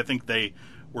send-off. I think they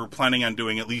were planning on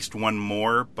doing at least one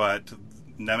more, but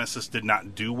Nemesis did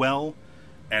not do well,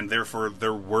 and therefore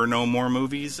there were no more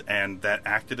movies, and that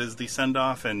acted as the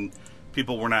send-off, and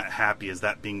people were not happy as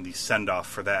that being the send-off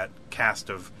for that cast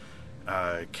of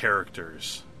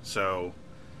characters. So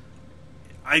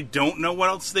I don't know what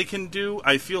else they can do.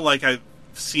 I feel like I've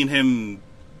seen him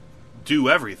do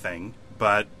everything,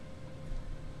 but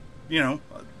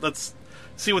let's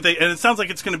see what and it sounds like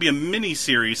it's going to be a mini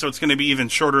series, so it's going to be even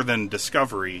shorter than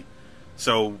Discovery.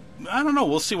 So I don't know.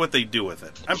 We'll see what they do with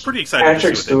it. I'm pretty excited.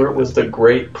 Patrick Stewart was the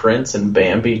great prince in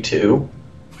Bambi too.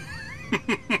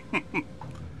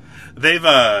 They've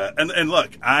and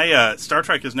look, Star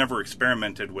Trek has never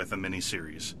experimented with a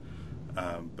miniseries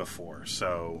before,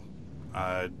 so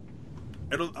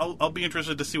I'll be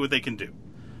interested to see what they can do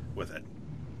with it.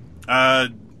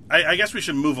 I guess we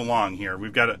should move along here.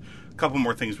 We've got a couple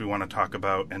more things we want to talk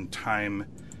about, and time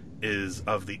is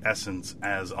of the essence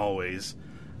as always.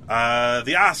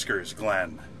 The Oscars,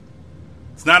 Glenn.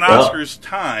 It's not Oscars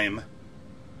time,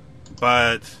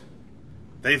 but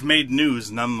they've made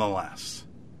news nonetheless.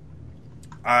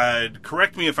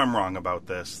 Correct me if I'm wrong about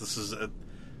this. This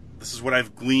is what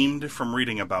I've gleaned from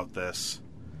reading about this.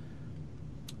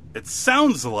 It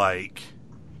sounds like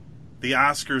the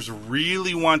Oscars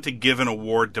really want to give an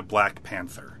award to Black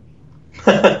Panther.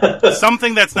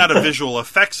 Something that's not a visual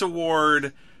effects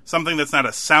award, something that's not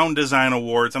a sound design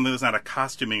award, something that's not a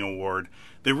costuming award.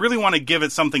 They really want to give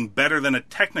it something better than a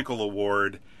technical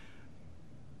award,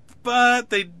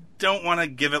 but they don't want to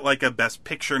give it like a Best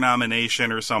Picture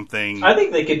nomination or something. I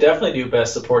think they could definitely do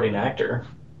Best Supporting Actor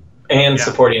and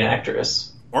Supporting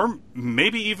Actress. Or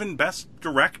maybe even Best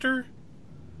Director?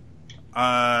 No.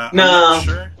 I'm not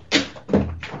sure.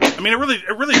 I mean,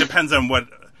 it really depends on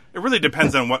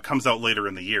what comes out later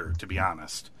in the year, to be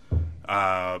honest.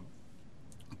 That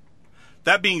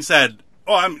being said,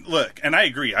 and I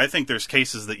agree. I think there's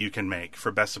cases that you can make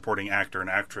for Best Supporting Actor and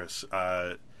Actress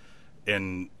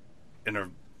in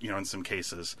some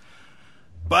cases.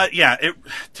 But yeah,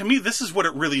 to me, this is what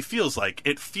it really feels like.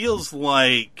 It feels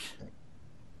like,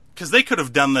 because they could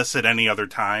have done this at any other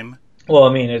time. Well,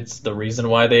 I mean, it's the reason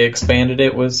why they expanded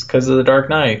it was because of The Dark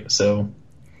Knight. So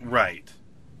right.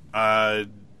 And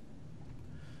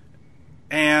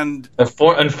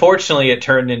unfortunately, it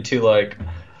turned into like,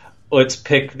 let's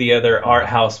pick the other art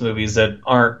house movies that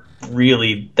aren't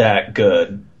really that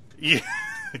good. Yeah,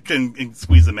 can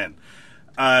squeeze them in.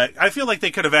 I feel like they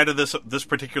could have added this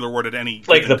particular award at any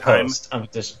like the time.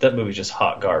 Post. That movie's just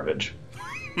hot garbage.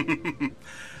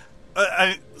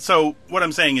 So what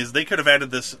I'm saying is they could have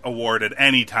added this award at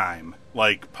any time,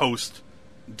 like post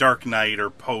Dark Knight or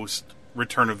post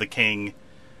Return of the King.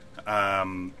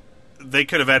 They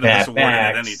could have added this award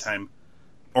at any time,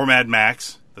 or Mad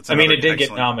Max. I mean, it did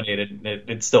get nominated.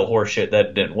 It's still horseshit that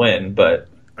it didn't win, but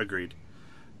agreed.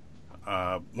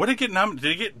 What did it get nominated?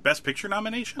 Did it get Best Picture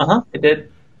nomination? It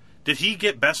did. Did he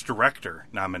get Best Director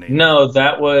nominated? No,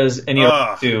 that was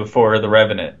Ennio for The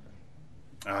Revenant.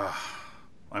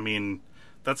 I mean,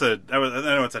 I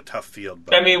know it's a tough field.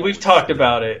 But I mean, we've talked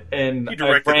about it, and he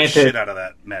directed the shit out of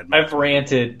that Mad Max. I've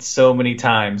ranted so many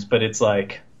times, but it's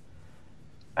like,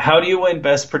 how do you win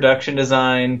Best Production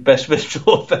Design, Best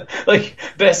Visual, like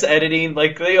Best Editing?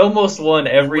 Like they almost won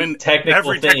every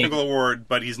technical award,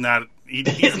 but he's not.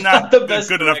 He's not the best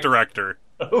good enough director.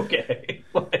 Okay.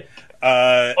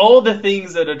 All the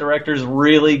things that a director's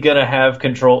really gonna have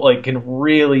control, like, can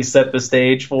really set the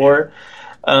stage for.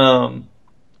 I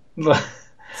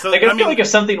feel like if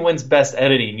something wins Best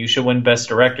Editing, you should win Best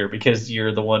Director because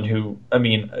you're the one who. I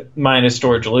mean, minus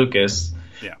George Lucas,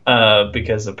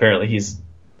 because apparently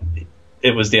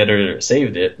it was the editor that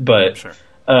saved it. But sure.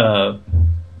 I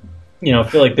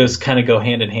feel like those kind of go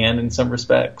hand in hand in some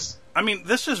respects. I mean,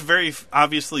 this is very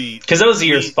obviously because that was the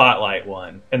year Spotlight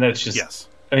won, and that's just yes.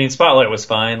 I mean, Spotlight was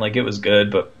fine, like it was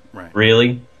good, but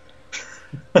really.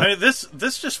 I mean, this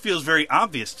just feels very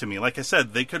obvious to me. Like I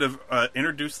said, they could have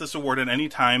introduced this award at any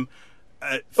time.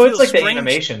 It's like the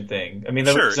animation thing. I mean,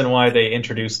 the reason why they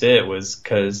introduced it was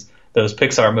because those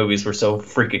Pixar movies were so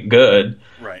freaking good.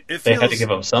 Right. They had to give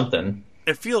them something.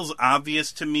 It feels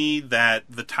obvious to me that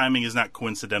the timing is not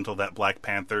coincidental that Black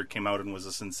Panther came out and was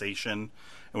a sensation.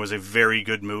 It was a very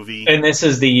good movie. And this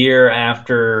is the year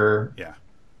after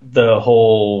the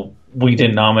whole we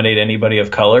didn't nominate anybody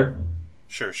of color.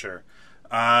 Sure.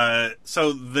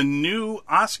 So the new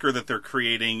Oscar that they're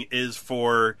creating is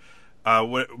for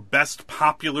Best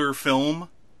Popular Film.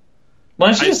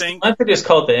 Why don't they just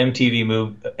call it the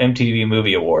MTV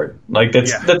Movie Award? Like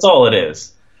that's all it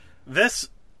is. What's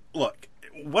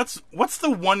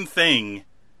the one thing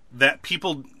that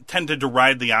people tend to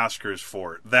deride the Oscars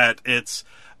for? That it's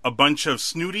a bunch of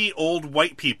snooty old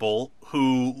white people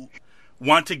who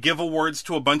want to give awards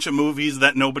to a bunch of movies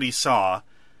that nobody saw.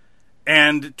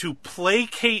 And to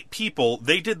placate people,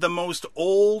 they did the most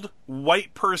old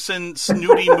white person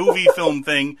snooty movie film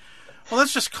thing. Well,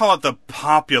 let's just call it the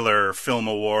Popular Film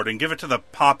Award and give it to the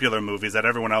popular movies that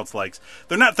everyone else likes.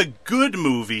 They're not the good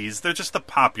movies; they're just the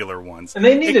popular ones. And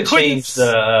they need to change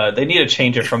They need to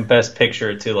change it from Best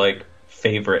Picture to like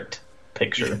Favorite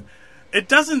Picture. It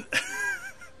doesn't.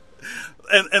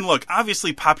 And look,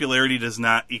 obviously, popularity does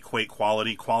not equate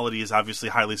quality. Quality is obviously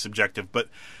highly subjective, but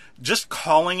just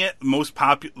calling it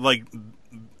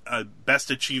best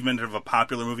achievement of a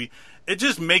popular movie, it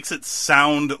just makes it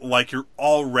sound like you're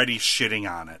already shitting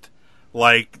on it.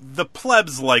 Like, the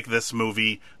plebs like this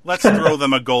movie, let's throw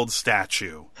them a gold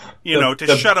statue,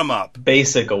 to shut them up.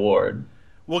 Basic award.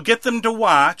 We'll get them to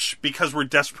watch because we're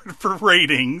desperate for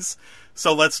ratings,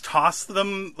 so let's toss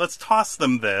them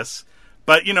this.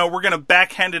 But, we're going to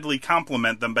backhandedly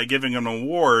compliment them by giving them an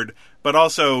award, but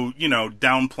also,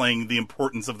 downplaying the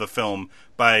importance of the film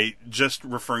by just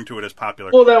referring to it as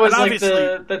popular. Well, that was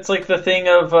that's like the thing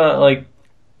of,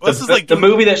 the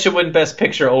movie that should win Best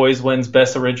Picture always wins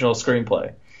Best Original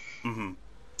Screenplay. Mm-hmm.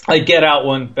 Like Get Out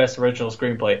won Best Original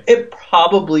Screenplay. It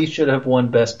probably should have won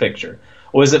Best Picture.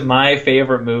 Was it my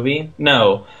favorite movie?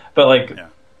 No.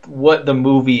 But, what the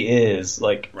movie is,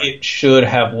 it should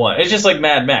have won. It's just like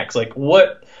Mad Max. Like,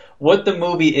 what the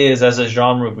movie is as a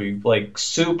genre movie,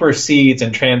 supersedes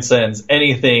and transcends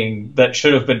anything that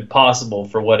should have been possible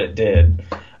for what it did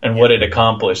and what it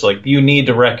accomplished. Like, you need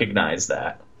to recognize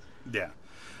that. Yeah.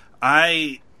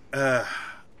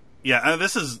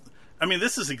 This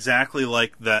is exactly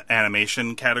like the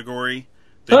animation category.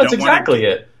 That's exactly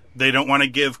it. They don't want to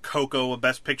give Coco a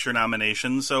Best Picture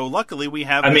nomination, so luckily we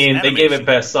have. They gave it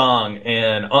Best Song,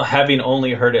 and having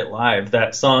only heard it live,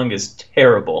 that song is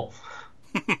terrible.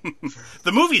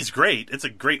 The movie's great. It's a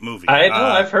great movie. I know.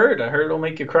 I've heard. I heard it'll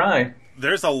make you cry.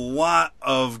 There's a lot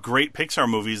of great Pixar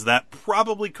movies that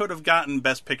probably could have gotten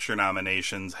Best Picture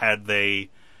nominations had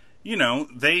they,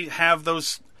 they have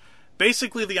those.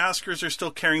 Basically, the Oscars are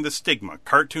still carrying the stigma.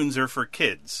 Cartoons are for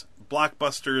kids.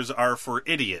 Blockbusters are for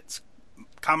idiots.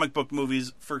 Comic book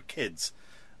movies for kids.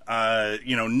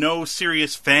 No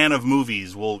serious fan of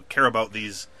movies will care about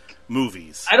these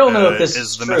movies. I don't know if this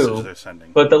is the true, message they're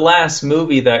sending. But the last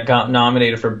movie that got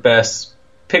nominated for Best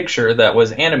Picture that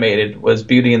was animated was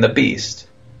Beauty and the Beast.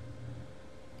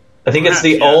 I think it's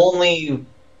the only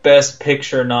Best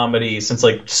Picture nominee since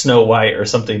like Snow White or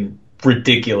something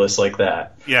ridiculous like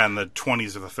that. Yeah, in the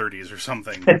 20s or the 30s or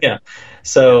something. Yeah.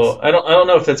 So yes. I don't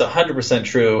know if that's 100%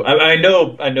 true. I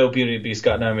know Beauty and the Beast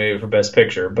got nominated for Best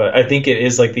Picture, but I think it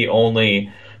is like the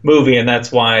only movie, and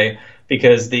that's why,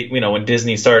 because when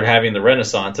Disney started having the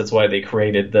Renaissance, that's why they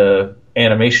created the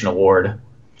Animation Award.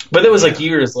 But it was like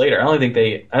years later. I don't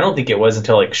think it was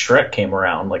until like Shrek came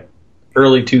around, like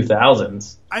early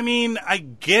 2000s. I mean, I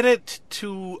get it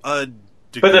to a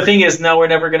degree. But the thing is, now we're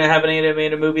never going to have an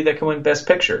animated movie that can win Best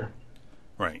Picture.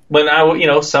 Right. When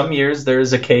some years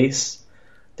there's a case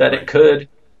that it could.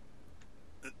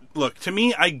 Look, to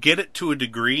me, I get it to a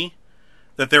degree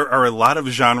that there are a lot of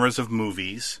genres of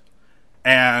movies,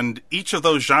 and each of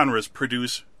those genres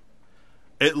produce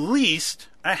at least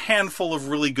a handful of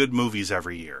really good movies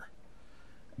every year.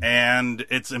 And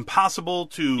it's impossible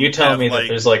to... You telling me that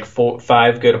there's like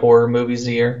 5 good horror movies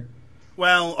a year?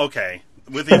 Well, okay.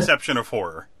 With the exception of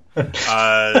horror.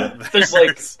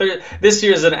 This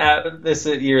year's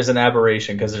an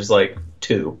aberration because there's like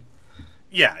 2.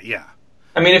 Yeah.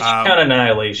 I mean, if you count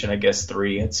Annihilation, I guess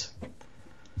 3. It's...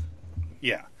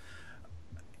 Yeah.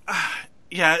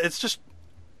 It's just...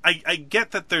 I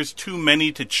get that there's too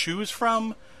many to choose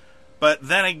from, but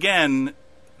then again,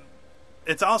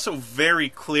 it's also very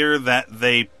clear that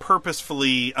they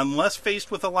purposefully, unless faced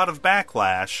with a lot of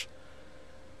backlash,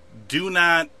 do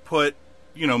not put,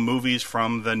 movies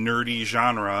from the nerdy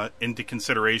genre into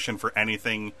consideration for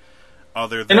anything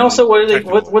other than... And also,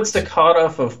 what's the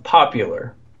cutoff of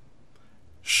popular?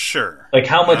 Sure. Like,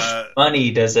 how much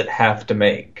money does it have to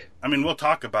make? I mean, we'll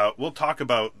talk about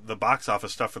the box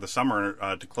office stuff for the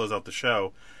summer to close out the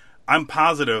show. I'm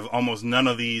positive almost none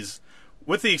of these,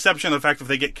 with the exception of the fact if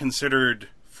they get considered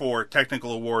for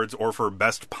technical awards or for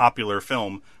best popular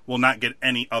film, will not get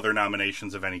any other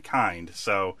nominations of any kind.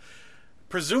 So,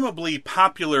 presumably,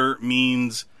 popular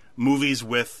means movies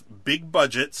with big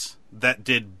budgets that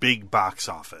did big box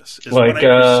office. Is like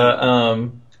Planet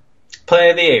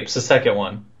of the Apes, the second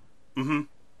one. Mm-hmm.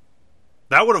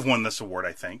 That would have won this award,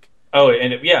 I think. Oh,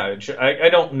 and I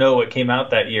don't know what came out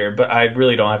that year, but I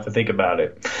really don't have to think about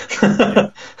it.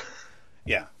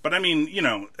 Yeah, but I mean,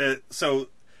 so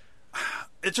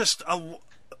it just,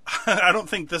 I don't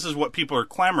think this is what people are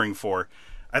clamoring for.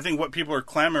 I think what people are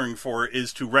clamoring for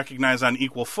is to recognize on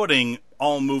equal footing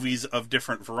all movies of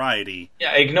different variety.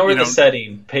 Yeah, ignore the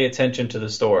setting, pay attention to the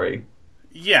story.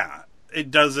 Yeah. It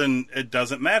doesn't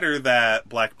matter that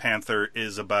Black Panther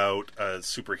is about a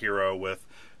superhero with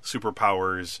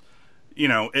superpowers.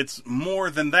 It's more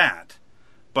than that.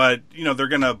 But, they're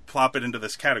going to plop it into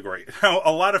this category. Now,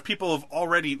 a lot of people have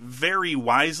already very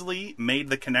wisely made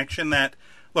the connection that,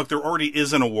 look, there already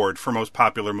is an award for most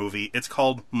popular movie. It's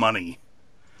called Money.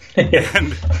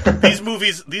 And these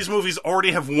movies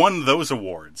already have won those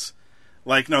awards.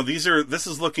 Like, no, this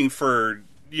is looking for,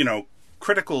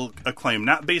 critical acclaim,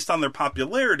 not based on their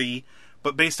popularity,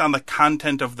 but based on the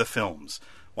content of the films.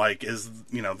 Like,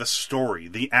 the story,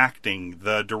 the acting,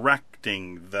 the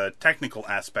directing, the technical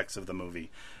aspects of the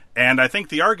movie. And I think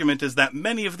the argument is that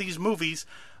many of these movies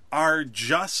are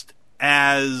just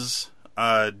as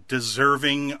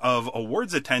deserving of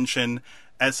awards attention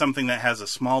as something that has a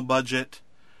small budget,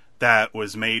 that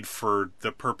was made for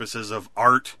the purposes of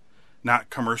art, not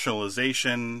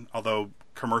commercialization, although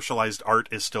commercialized art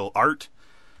is still art.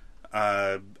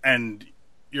 And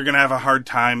you're going to have a hard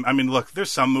time. I mean, look,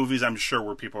 there's some movies I'm sure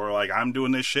where people are like, I'm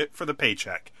doing this shit for the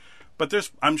paycheck. But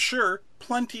there's, I'm sure,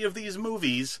 plenty of these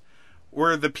movies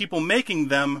where the people making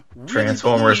them really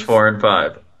Transformers 4 and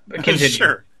 5. Continue.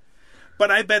 Sure.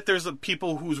 But I bet there's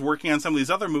people who's working on some of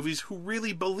these other movies who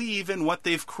really believe in what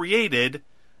they've created,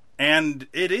 and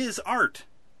it is art.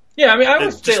 Yeah, I mean, I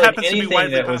would say like anything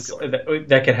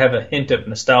that could have a hint of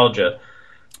nostalgia.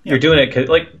 You're doing it because,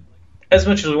 like, as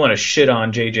much as we want to shit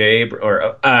on J.J. Abrams,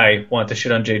 or I want to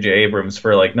shit on J.J. Abrams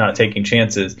for, like, not taking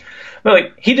chances, but,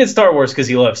 like, he did Star Wars because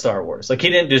he loved Star Wars. Like, he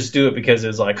didn't just do it because it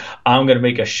was like, I'm going to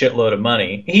make a shitload of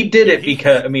money. He did it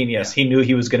because, I mean, yes, he knew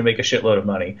he was going to make a shitload of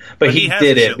money, but he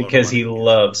did it because he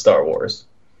loved Star Wars.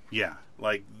 Yeah,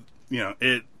 like,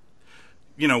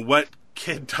 what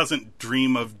kid doesn't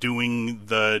dream of doing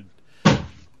the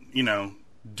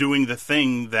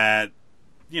thing that,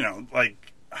 like,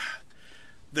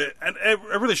 I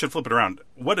really should flip it around.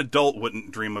 What adult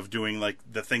wouldn't dream of doing, like,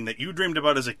 the thing that you dreamed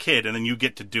about as a kid, and then you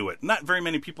get to do it? Not very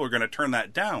many people are going to turn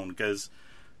that down, because,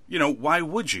 why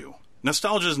would you?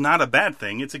 Nostalgia is not a bad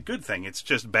thing. It's a good thing. It's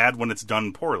just bad when it's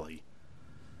done poorly.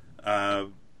 I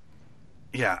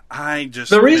just...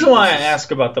 The reason why I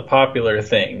ask about the popular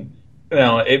thing,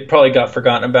 it probably got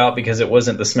forgotten about because it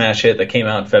wasn't the smash hit that came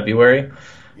out in February,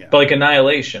 but like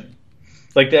Annihilation.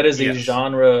 Like, that is a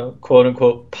genre,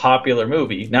 quote-unquote, popular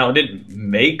movie. Now, it didn't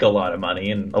make a lot of money,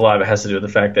 and a lot of it has to do with the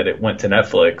fact that it went to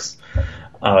Netflix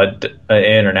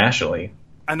internationally.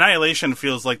 Annihilation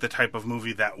feels like the type of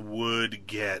movie that would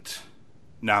get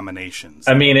nominations.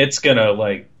 I mean, it's going to,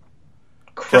 like,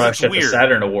 crush at the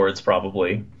Saturn Awards,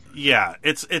 probably. Yeah,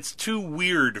 it's too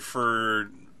weird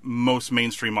for most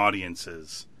mainstream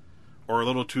audiences. Or a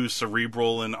little too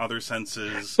cerebral in other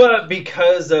senses. But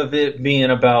because of it being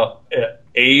about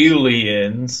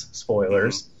aliens,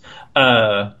 spoilers,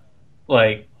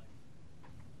 like,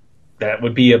 that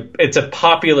would be it's a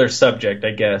popular subject,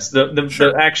 I guess.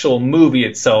 The actual movie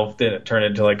itself didn't turn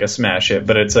into like a smash hit,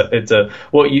 but it's a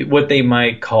what they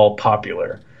might call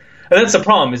popular. And that's the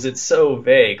problem, is it's so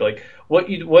vague. Like, what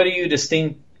do you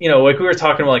distinct, like we were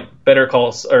talking about, like, Better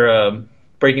Call or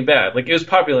Breaking Bad. Like, it was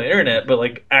popular on the internet, but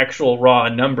like actual raw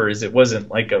numbers, it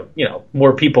wasn't like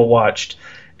more people watched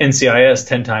NCIS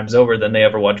 10 times over than they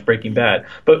ever watched Breaking Bad.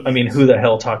 But I mean, who the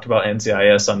hell talked about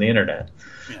NCIS on the internet?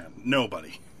 Yeah,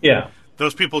 nobody. Yeah.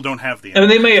 Those people don't have the internet.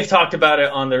 I mean, they may have talked about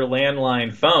it on their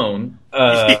landline phone.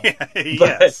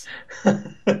 Yes.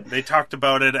 They talked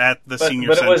about it at the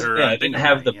senior center. It didn't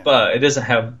have the buzz. It doesn't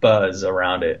have buzz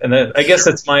around it. And I guess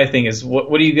that's my thing, is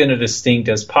what are you going to distinct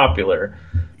as popular?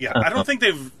 Yeah, I don't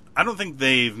think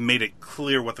they've made it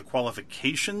clear what the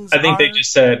qualifications are. I think they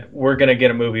just said, we're going to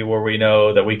get a movie where we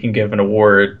know that we can give an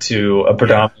award to a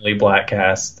predominantly black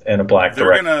cast and a black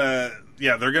director.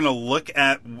 They're going to look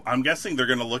at, I'm guessing they're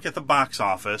going to look at the box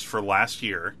office for last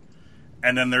year,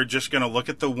 and then they're just going to look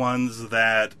at the ones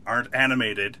that aren't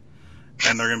animated,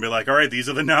 and they're going to be like, all right, these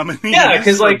are the nominees. Yeah,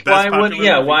 because like, why wouldn't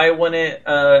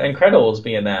Incredibles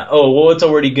be in that? Oh, well, it's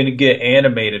already going to get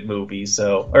animated movies,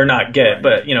 or not get,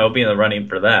 but, be in the running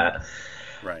for that.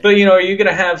 Right. But, are you going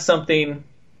to have something,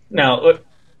 now,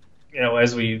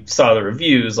 as we saw the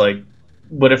reviews, like,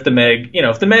 what if the Meg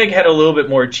had a little bit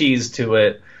more cheese to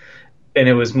it, and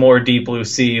it was more Deep Blue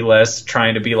Sea, less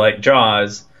trying to be like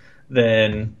Jaws,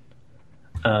 then...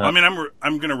 I mean,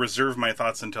 I'm going to reserve my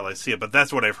thoughts until I see it, but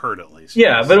that's what I've heard at least.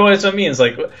 Yeah, but what I mean is,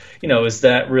 like, is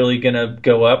that really going to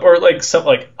go up? Or like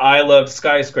I Love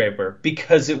Skyscraper,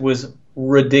 because it was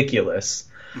ridiculous.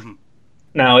 Mm-hmm.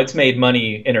 Now, it's made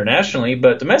money internationally,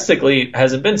 but domestically it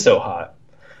hasn't been so hot.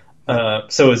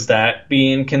 So is that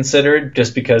being considered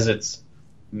just because it's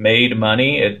made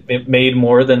money? It made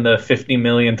more than the 50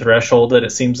 million threshold that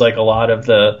it seems like a lot of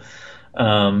the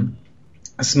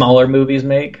smaller movies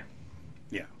make.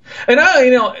 Yeah. And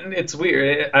it's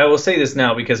weird. I will say this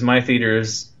now because my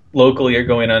theaters locally are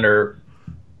going under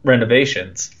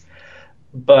renovations.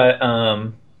 But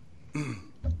I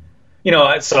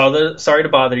saw the Sorry to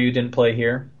Bother You didn't play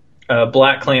here.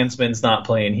 Black Klansman's not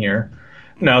playing here.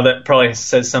 Now that probably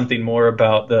says something more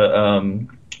about the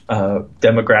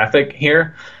demographic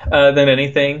here than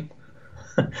anything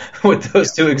with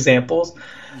those two examples.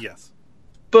 Yes.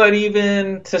 But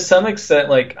even to some extent,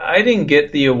 like, I didn't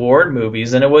get the award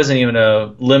movies, and it wasn't even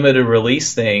a limited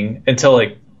release thing until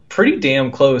like pretty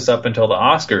damn close up until the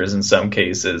Oscars in some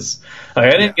cases.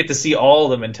 Like, I didn't get to see all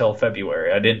of them until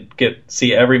February. I didn't get to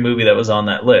see every movie that was on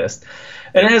that list.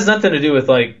 And it has nothing to do with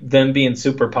like them being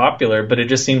super popular, but it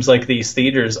just seems like these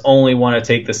theaters only want to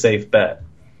take the safe bet.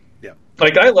 Yeah.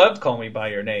 Like, I loved Call Me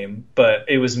By Your Name, but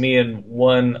it was me and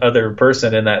one other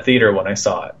person in that theater when I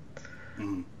saw it.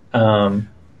 Mm.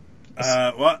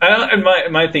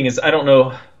 My thing is, I don't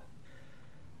know.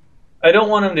 I don't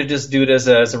want them to just do it as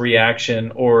a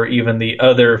reaction, or even the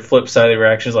other flip side of the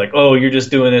reaction is like, oh, you're just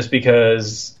doing this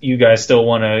because you guys still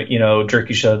want to,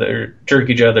 jerk each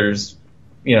other's,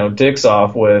 dicks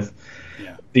off with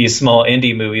these small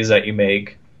indie movies that you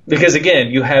make. Because again,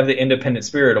 you have the Independent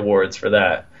Spirit Awards for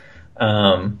that.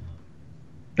 The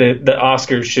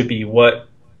Oscars should be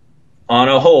on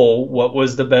a whole, what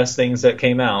was the best things that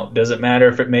came out? Doesn't matter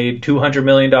if it made $200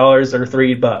 million or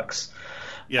 $3.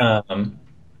 Yeah.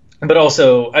 But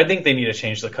also, I think they need to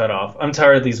change the cutoff. I'm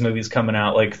tired of these movies coming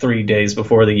out like 3 days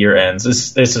before the year ends.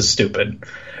 This is stupid.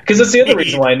 Because that's the other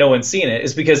reason why no one's seen it,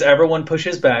 is because everyone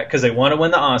pushes back because they want to win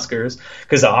the Oscars,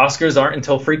 because the Oscars aren't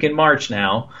until freaking March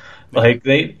now. Like,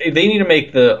 they need to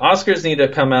make the Oscars need to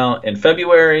come out in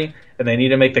February, and they need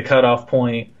to make the cutoff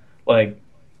point like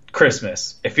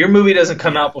Christmas. If your movie doesn't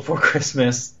come out before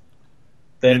Christmas,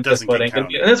 then guess what? And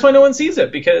that's why no one sees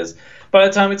it, because by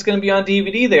the time it's going to be on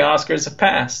DVD, the Oscars have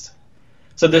passed.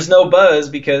 So there's no buzz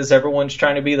because everyone's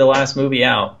trying to be the last movie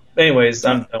out. Anyways,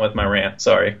 I'm done with my rant.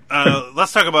 Sorry.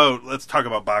 Let's talk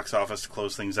about box office to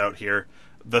close things out here.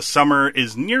 The summer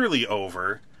is nearly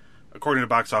over. According to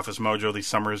Box Office Mojo, the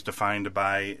summer is defined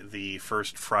by the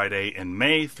first Friday in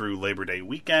May through Labor Day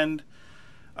weekend.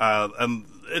 And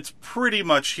it's pretty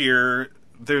much here.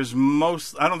 I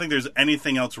don't think there's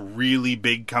anything else really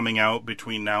big coming out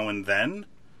between now and then.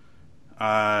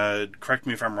 Correct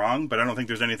me if I'm wrong, but I don't think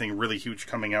there's anything really huge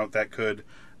coming out that could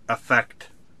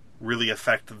really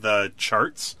affect the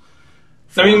charts.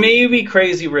 I mean, maybe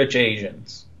Crazy Rich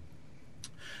Asians.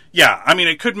 Yeah, I mean,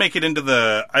 it could make it into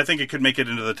the. I think it could make it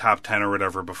into the top 10 or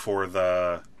whatever before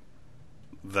the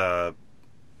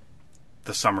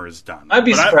summer is done. I'd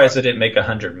be surprised it didn't make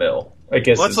 100 mil. I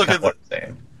guess let's look at what I'm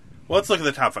saying. Let's look at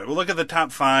the top 5. We'll look at the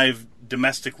top 5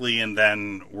 domestically and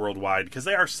then worldwide because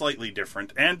they are slightly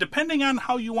different. And depending on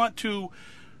how you want to,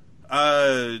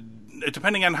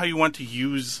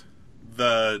 use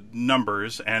the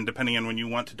numbers, and depending on when you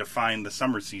want to define the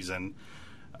summer season,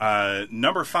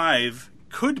 number 5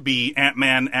 could be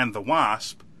Ant-Man and the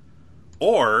Wasp,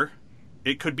 or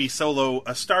it could be Solo: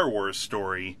 A Star Wars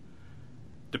Story.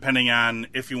 Depending on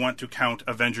if you want to count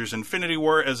Avengers: Infinity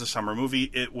War as a summer movie,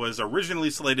 it was originally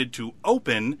slated to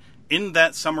open in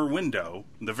that summer window,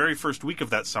 the very first week of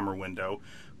that summer window,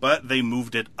 but they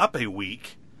moved it up a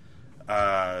week,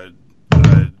 I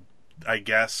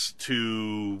guess,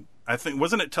 to... I think,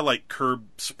 wasn't it to, like, curb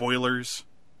spoilers?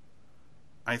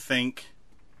 I think.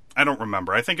 I don't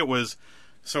remember. I think it was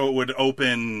so it would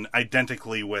open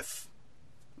identically with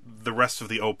the rest of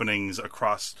the openings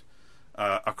across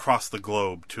the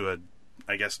globe to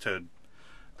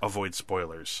avoid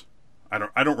spoilers.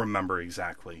 I don't remember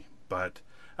exactly, but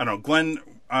I don't know. Glenn,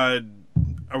 are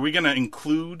we going to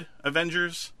include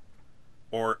Avengers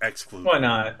or exclude? Why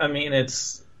not? I mean, I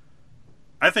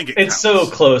think it's so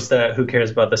close that who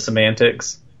cares about the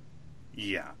semantics?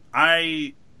 Yeah,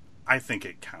 I think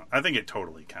it counts. I think it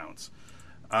totally counts.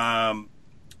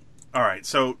 All right,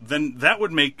 so then that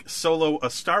would make Solo: A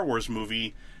Star Wars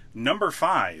movie number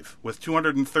 5 with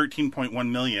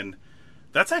 $213.1 million.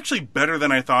 That's actually better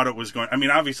than I thought it was going. I mean,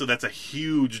 obviously that's a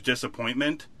huge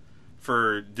disappointment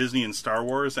for Disney and Star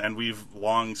Wars, and we've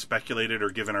long speculated or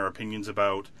given our opinions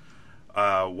about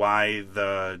why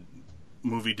the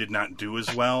movie did not do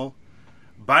as well.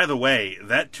 By the way,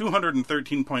 that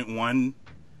 213.1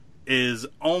 is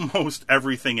almost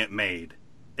everything it made.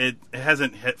 It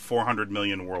hasn't hit 400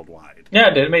 million worldwide. Yeah,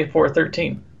 it did. It made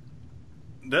 413.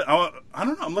 I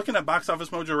don't know. I'm looking at Box Office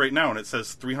Mojo right now, and it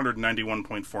says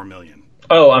 391.4 million.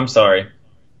 Oh, I'm sorry.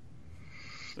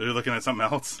 Are you looking at something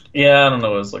else? Yeah, I don't know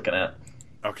what I was looking at.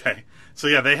 Okay, so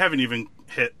yeah, they haven't even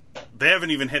hit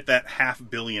that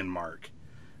 $500 million mark.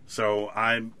 So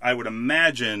I would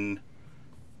imagine.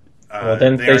 Well,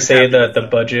 then they say that the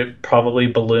budget probably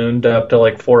ballooned up to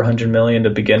like 400 million to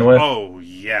begin with. Oh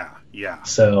yeah.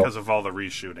 So because of all the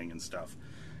reshooting and stuff.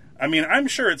 I mean, I'm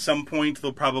sure at some point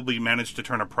they'll probably manage to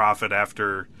turn a profit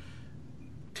after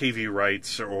TV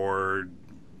rights or,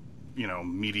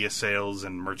 media sales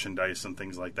and merchandise and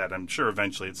things like that. I'm sure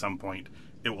eventually at some point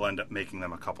it will end up making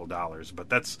them a couple dollars. But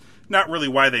that's not really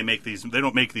why they make these. They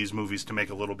don't make these movies to make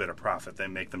a little bit of profit. They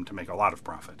make them to make a lot of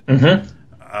profit.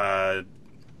 Mm-hmm.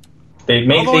 They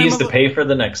made these to pay for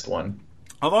the next one.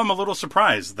 Although I'm a little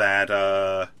surprised that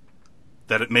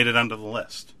it made it onto the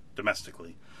list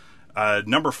domestically.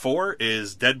 Number 4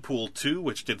 is Deadpool 2,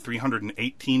 which did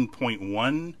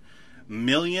 $318.1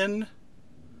 million.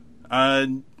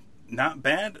 Not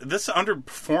bad. This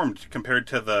underperformed compared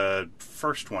to the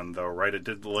first one, though, right? It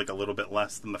did like a little bit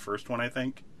less than the first one, I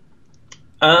think.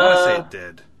 I want to say it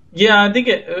did. Yeah, I think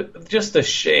it just a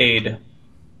shade.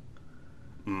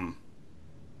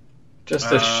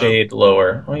 Just a shade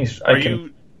lower.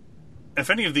 If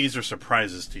any of these are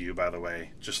surprises to you, by the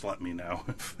way, just let me know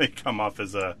if they come off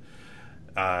as a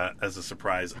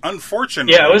surprise.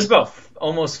 Unfortunately, yeah, it was about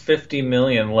almost 50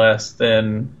 million less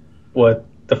than what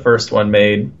the first one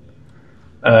made.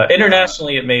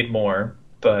 Internationally, it made more,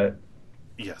 but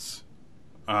yes.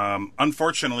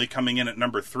 Unfortunately, coming in at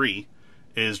number 3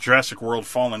 is Jurassic World: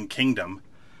 Fallen Kingdom,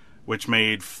 which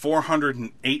made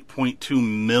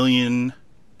 $408.2 million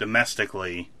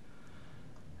domestically.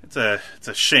 It's a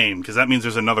shame because that means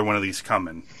there's another one of these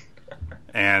coming.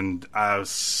 And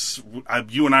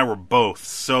you and I were both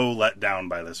so let down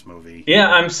by this movie. Yeah,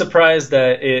 I'm surprised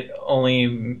that it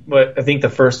only. I think the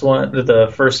first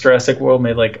Jurassic World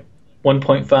made like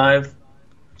 1.5.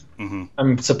 Mm-hmm.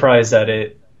 I'm surprised that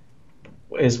it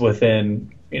is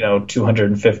within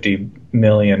 250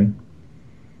 million.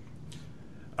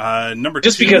 Number 2,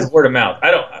 just because word of mouth.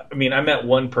 I met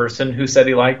one person who said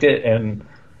he liked it, and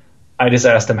I just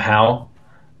asked him how.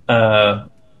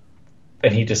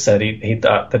 and he just said he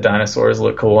thought the dinosaurs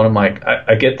looked cool, and I'm like,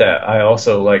 I get that. I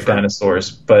also like dinosaurs,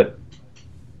 but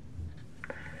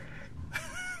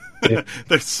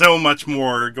there's so much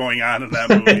more going on in that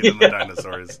movie than the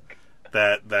dinosaurs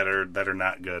that are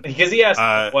not good. Because he asked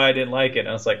me why I didn't like it, and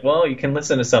I was like, well, you can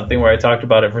listen to something where I talked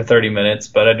about it for 30 minutes,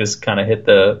 but I just kind of hit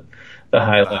the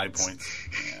highlights. The high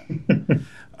points.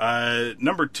 Yeah.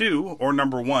 Number 2 or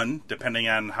number 1, depending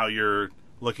on how you're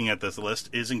looking at this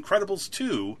list, is Incredibles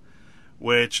 2,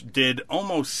 which did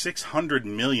almost $600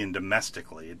 million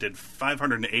domestically. It did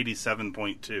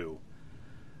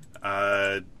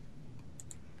 $587.2.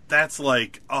 That's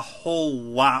like a whole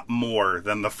lot more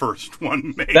than the first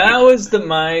one made. That was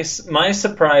my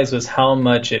surprise was how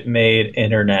much it made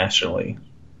internationally.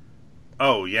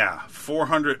 Oh yeah,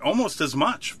 400, almost as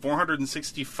much,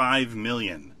 465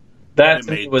 million. That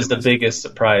was the biggest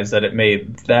surprise, that it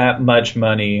made that much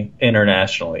money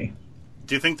internationally.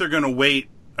 Do you think they're going to wait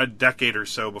a decade or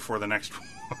so before the next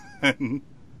one?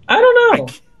 I don't know.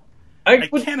 I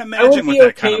can't imagine with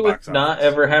that kind of box office. Not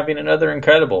ever having another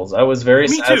Incredibles. I was very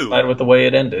satisfied with the way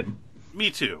it ended. Me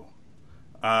too.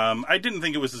 I didn't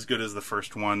think it was as good as the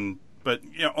first one, but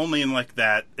only in like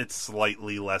that it's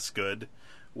slightly less good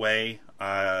way.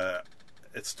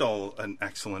 It's still an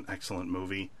excellent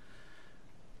movie.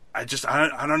 I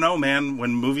don't know, man.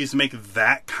 When movies make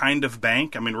that kind of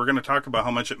bank, I mean, we're going to talk about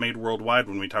how much it made worldwide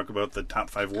when we talk about the top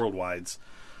 5 worldwides.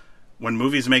 When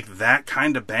movies make that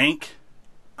kind of bank,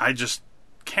 I just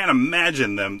can't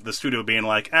imagine the studio being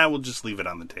like, we'll just leave it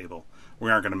on the table.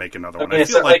 We aren't going to make another one. I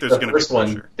feel like there's going to be pressure. The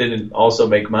first one didn't also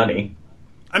make money.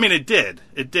 I mean, it did,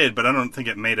 but I don't think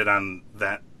it made it on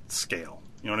that scale.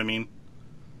 You know what I mean?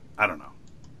 I don't know.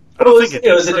 It was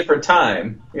a different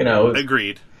time.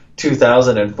 Agreed.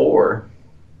 2004.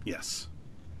 Yes.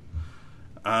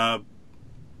 Let's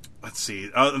see.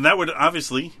 That would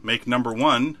obviously make number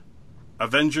 1,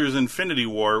 Avengers: Infinity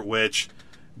War, which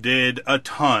did a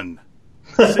ton.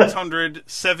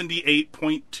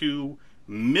 $678.2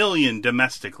 million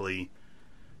domestically.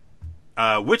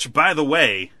 Which, by the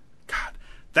way, God,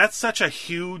 that's such a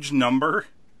huge number,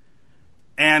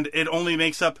 and it only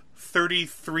makes up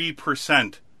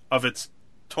 33% of its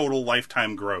total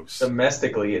lifetime gross.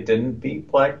 Domestically, it didn't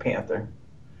beat Black Panther.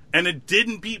 And it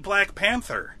didn't beat Black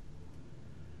Panther.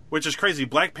 Which is crazy.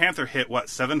 Black Panther hit,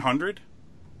 700?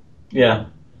 Yeah.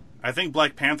 I think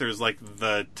Black Panther is like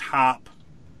the top...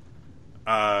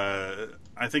 I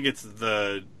think it's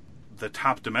the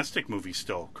top domestic movie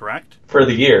still, correct? For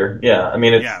the year, yeah. I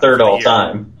mean, it's third all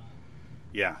time.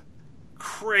 Yeah.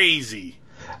 Crazy.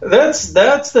 That's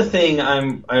the thing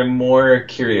I'm more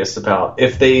curious about.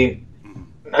 If they...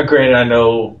 Granted, I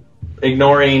know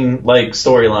ignoring like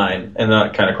storyline and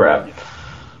that kind of crap,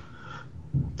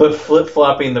 but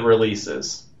flip-flopping the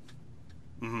releases.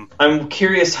 Mm-hmm. I'm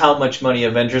curious how much money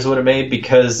Avengers would have made,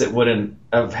 because it wouldn't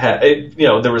have had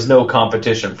there was no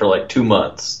competition for like 2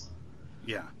 months.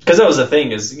 Yeah, because that was the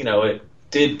thing is it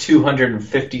did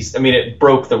 250. I mean, it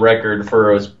broke the record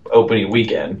for its opening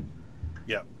weekend.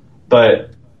 Yeah,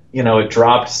 but it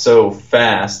dropped so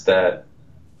fast that.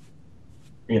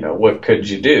 What could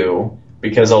you do?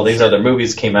 Because all these other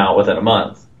movies came out within a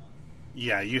month.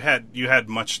 Yeah, you had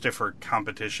much stiffer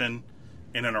competition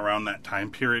in and around that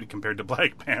time period compared to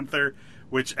Black Panther,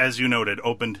 which, as you noted,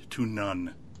 opened to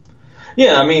none.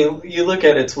 Yeah, I mean, you look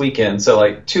at its weekend, so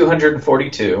like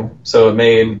 242, so it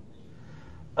made...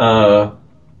 it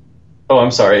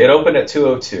opened at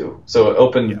 202, so it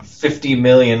opened 50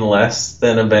 million less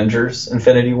than Avengers: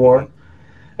 Infinity War.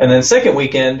 And then second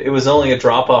weekend, it was only a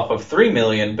drop-off of 3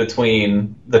 million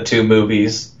between the two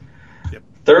movies. Yep.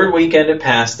 Third weekend, it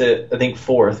passed it, I think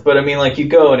fourth. But I mean, like, you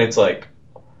go and it's like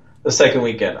the second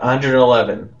weekend,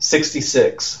 111,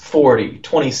 66, 40,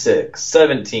 26,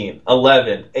 17,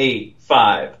 11, 8,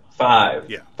 5,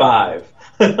 5, 5.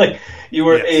 Like, you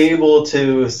were able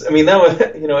to, I mean, that was,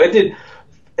 it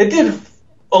did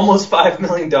almost $5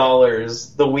 million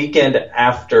the weekend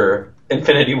after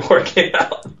Infinity War came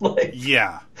out. Like,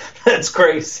 yeah. That's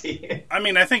crazy. I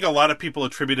mean, I think a lot of people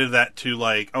attributed that to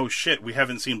like, oh shit, we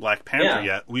haven't seen Black Panther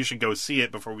yet. We should go see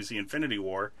it before we see Infinity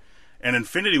War. And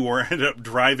Infinity War ended up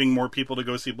driving more people to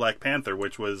go see Black Panther,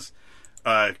 which was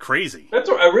crazy. That's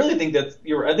where I really think I think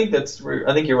you're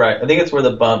right. I think it's where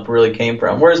the bump really came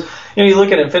from. Whereas, you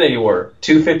look at Infinity War,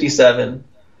 257.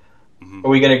 Mm-hmm. Are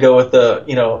we going to go with the,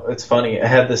 it's funny, it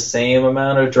had the same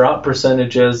amount of drop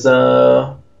percentage as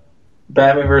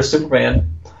Batman vs.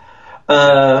 Superman.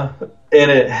 And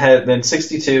it had then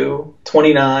 62,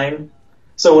 29.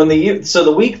 So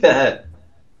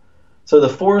the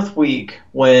fourth week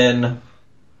when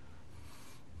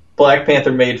Black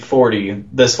Panther made 40,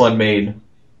 this one made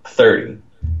 30.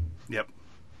 Yep.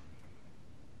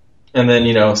 And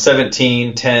then,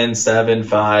 17, 10, 7,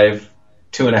 5,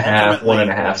 2.5,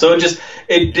 1.5. So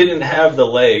it didn't have the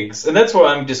legs. And that's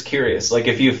why I'm just curious. Like,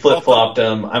 if you flip-flopped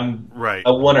them,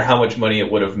 I wonder how much money it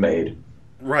would have made.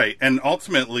 Right. And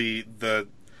ultimately, the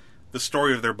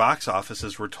story of their box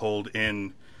offices were told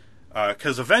in...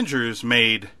 because Avengers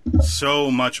made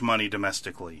so much money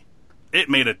domestically. It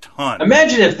made a ton.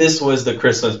 Imagine if this was the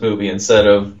Christmas movie instead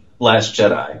of Last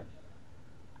Jedi.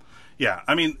 Yeah,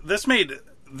 I mean, this made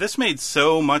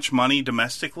so much money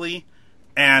domestically,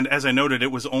 and as I noted,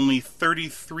 it was only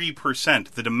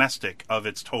 33% the domestic of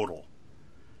its total.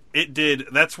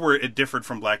 That's where it differed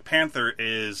from Black Panther,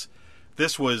 is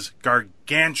this was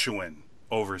gargantuan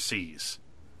overseas.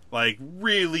 Like,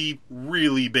 really,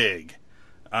 really big.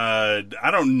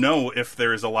 I don't know if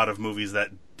there's a lot of movies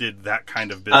that did that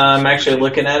kind of business. I'm actually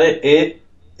looking at it. It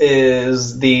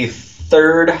is the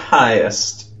third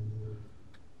highest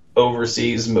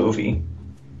overseas movie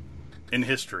in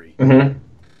history. Mm-hmm.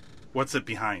 What's it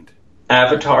behind?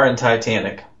 Avatar and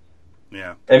Titanic.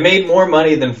 Yeah. It made more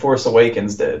money than Force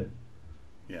Awakens did.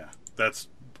 Yeah, that's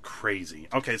crazy.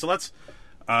 Okay, so let's...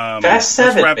 Fast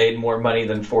 7 made more money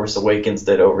than Force Awakens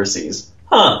did overseas.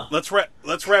 Huh. Let's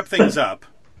wrap things up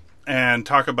and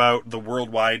talk about the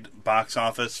worldwide box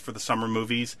office for the summer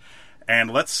movies.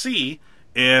 And let's see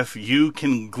if you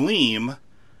can glean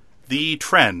the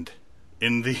trend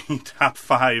in the top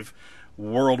 5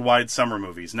 worldwide summer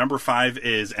movies. Number 5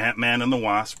 is Ant-Man and the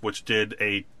Wasp, which did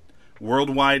a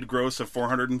worldwide gross of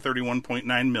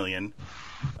 $431.9 million,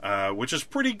 which is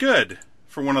pretty good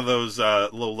for one of those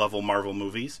low-level Marvel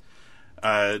movies.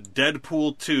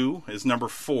 Deadpool 2 is number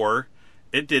 4.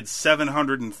 It did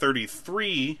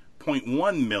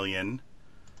 $733.1 million.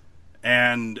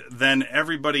 And then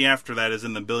everybody after that is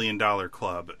in the billion-dollar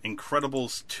club.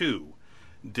 Incredibles 2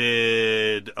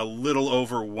 did a little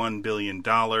over $1 billion.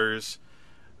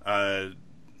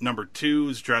 Number 2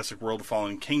 is Jurassic World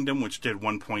Fallen Kingdom, which did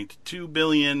 $1.2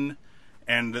 billion.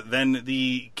 And then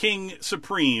the king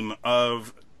supreme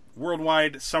of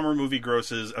worldwide summer movie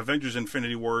grosses, Avengers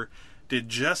Infinity War, did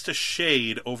just a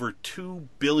shade over $2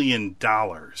 billion.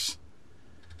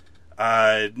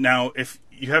 Now, if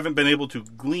you haven't been able to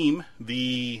glean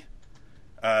the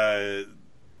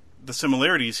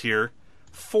similarities here,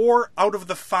 4 out of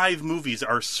the 5 movies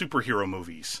are superhero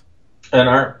movies. And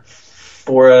aren't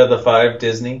 4 out of the 5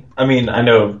 Disney? I mean, I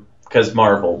know because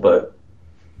Marvel, but...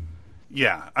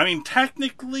 Yeah, I mean,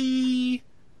 technically,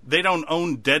 they don't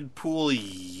own Deadpool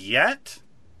yet.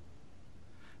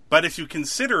 But if you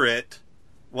consider it,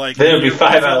 like... Then it would be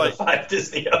 5 out of the 5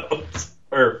 Disney owns.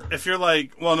 Or... If you're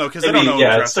like... Well, no, because they don't own...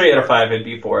 Yeah, it's 3 out of 5, it'd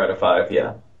be 4 out of 5,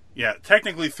 yeah. Yeah,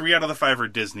 technically 3 out of the 5 are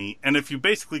Disney, and if you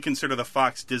basically consider the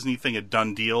Fox-Disney thing a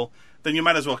done deal, then you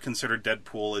might as well consider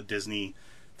Deadpool a Disney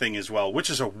thing as well, which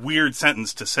is a weird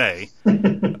sentence to say.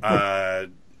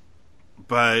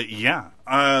 But, yeah.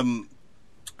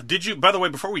 Did you, by the way,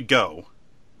 before we go,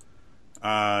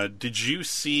 did you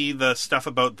see the stuff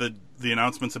about the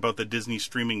announcements about the Disney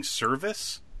streaming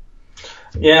service?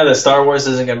 Yeah, the Star Wars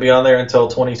isn't going to be on there until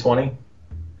 2020.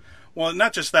 Well,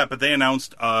 not just that, but they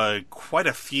announced quite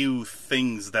a few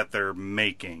things that they're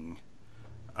making.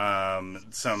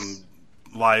 Some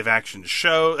live-action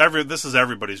show. This is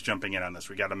everybody's jumping in on this.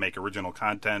 We got to make original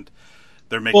content.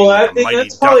 They're making I a think Mighty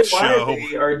that's probably Duck show. Why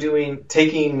they are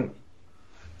taking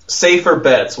safer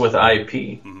bets with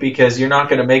IP, because you're not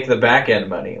going to make the back-end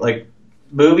money. Like,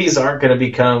 movies aren't going to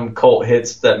become cult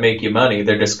hits that make you money.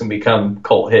 They're just going to become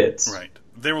cult hits. Right.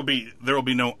 There will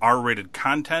be no R-rated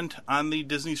content on the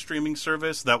Disney streaming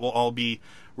service. That will all be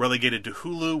relegated to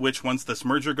Hulu, which once this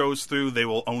merger goes through, they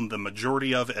will own the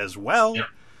majority of as well. Yep.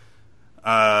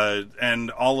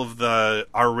 And all of the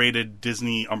R-rated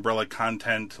Disney umbrella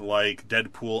content like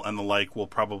Deadpool and the like will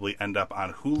probably end up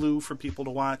on Hulu for people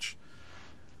to watch,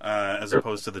 as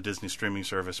opposed to the Disney streaming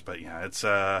service. But yeah, it's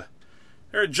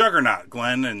they're a juggernaut,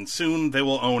 Glenn, and soon they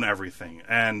will own everything.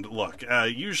 And look,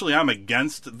 usually I'm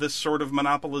against this sort of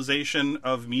monopolization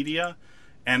of media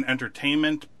and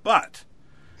entertainment, but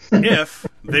if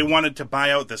they wanted to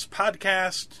buy out this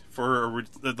podcast for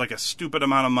like a stupid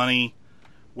amount of money,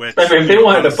 which... I mean, if they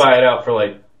wanted to buy it out for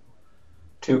like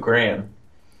 $2,000.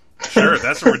 Sure,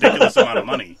 that's a ridiculous amount of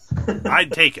money.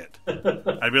 I'd take it.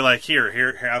 I'd be like,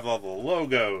 here, have all the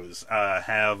logos,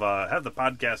 have the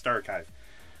podcast archive.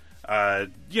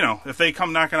 If they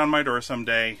come knocking on my door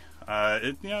someday,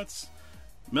 it's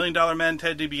 $1 Million Man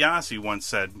Ted DiBiase once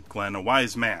said, Glenn, a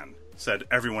wise man, said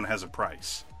everyone has a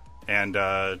price. And,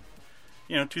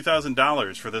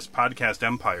 $2,000 for this podcast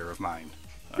empire of mine,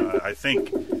 I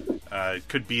think,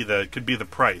 could be the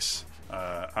price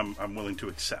I'm willing to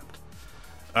accept.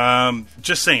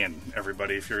 Just saying,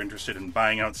 everybody, if you're interested in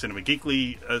buying out Cinema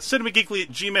Geekly,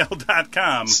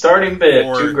 cinemageekly@gmail.com. Starting bid,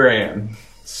 $2,000.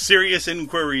 Serious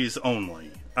inquiries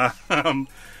only. Well,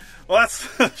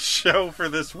 that's the show for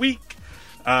this week.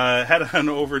 Head on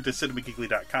over to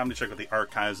cinemageekly.com to check out the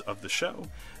archives of the show.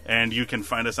 And you can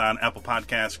find us on Apple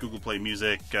Podcasts, Google Play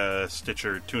Music,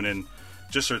 Stitcher, TuneIn.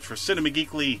 Just search for Cinema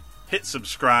Geekly, hit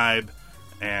subscribe,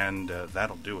 and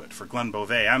that'll do it. For Glenn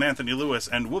Beauvais, I'm Anthony Lewis,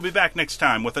 and we'll be back next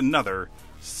time with another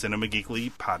Cinema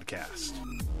Geekly podcast.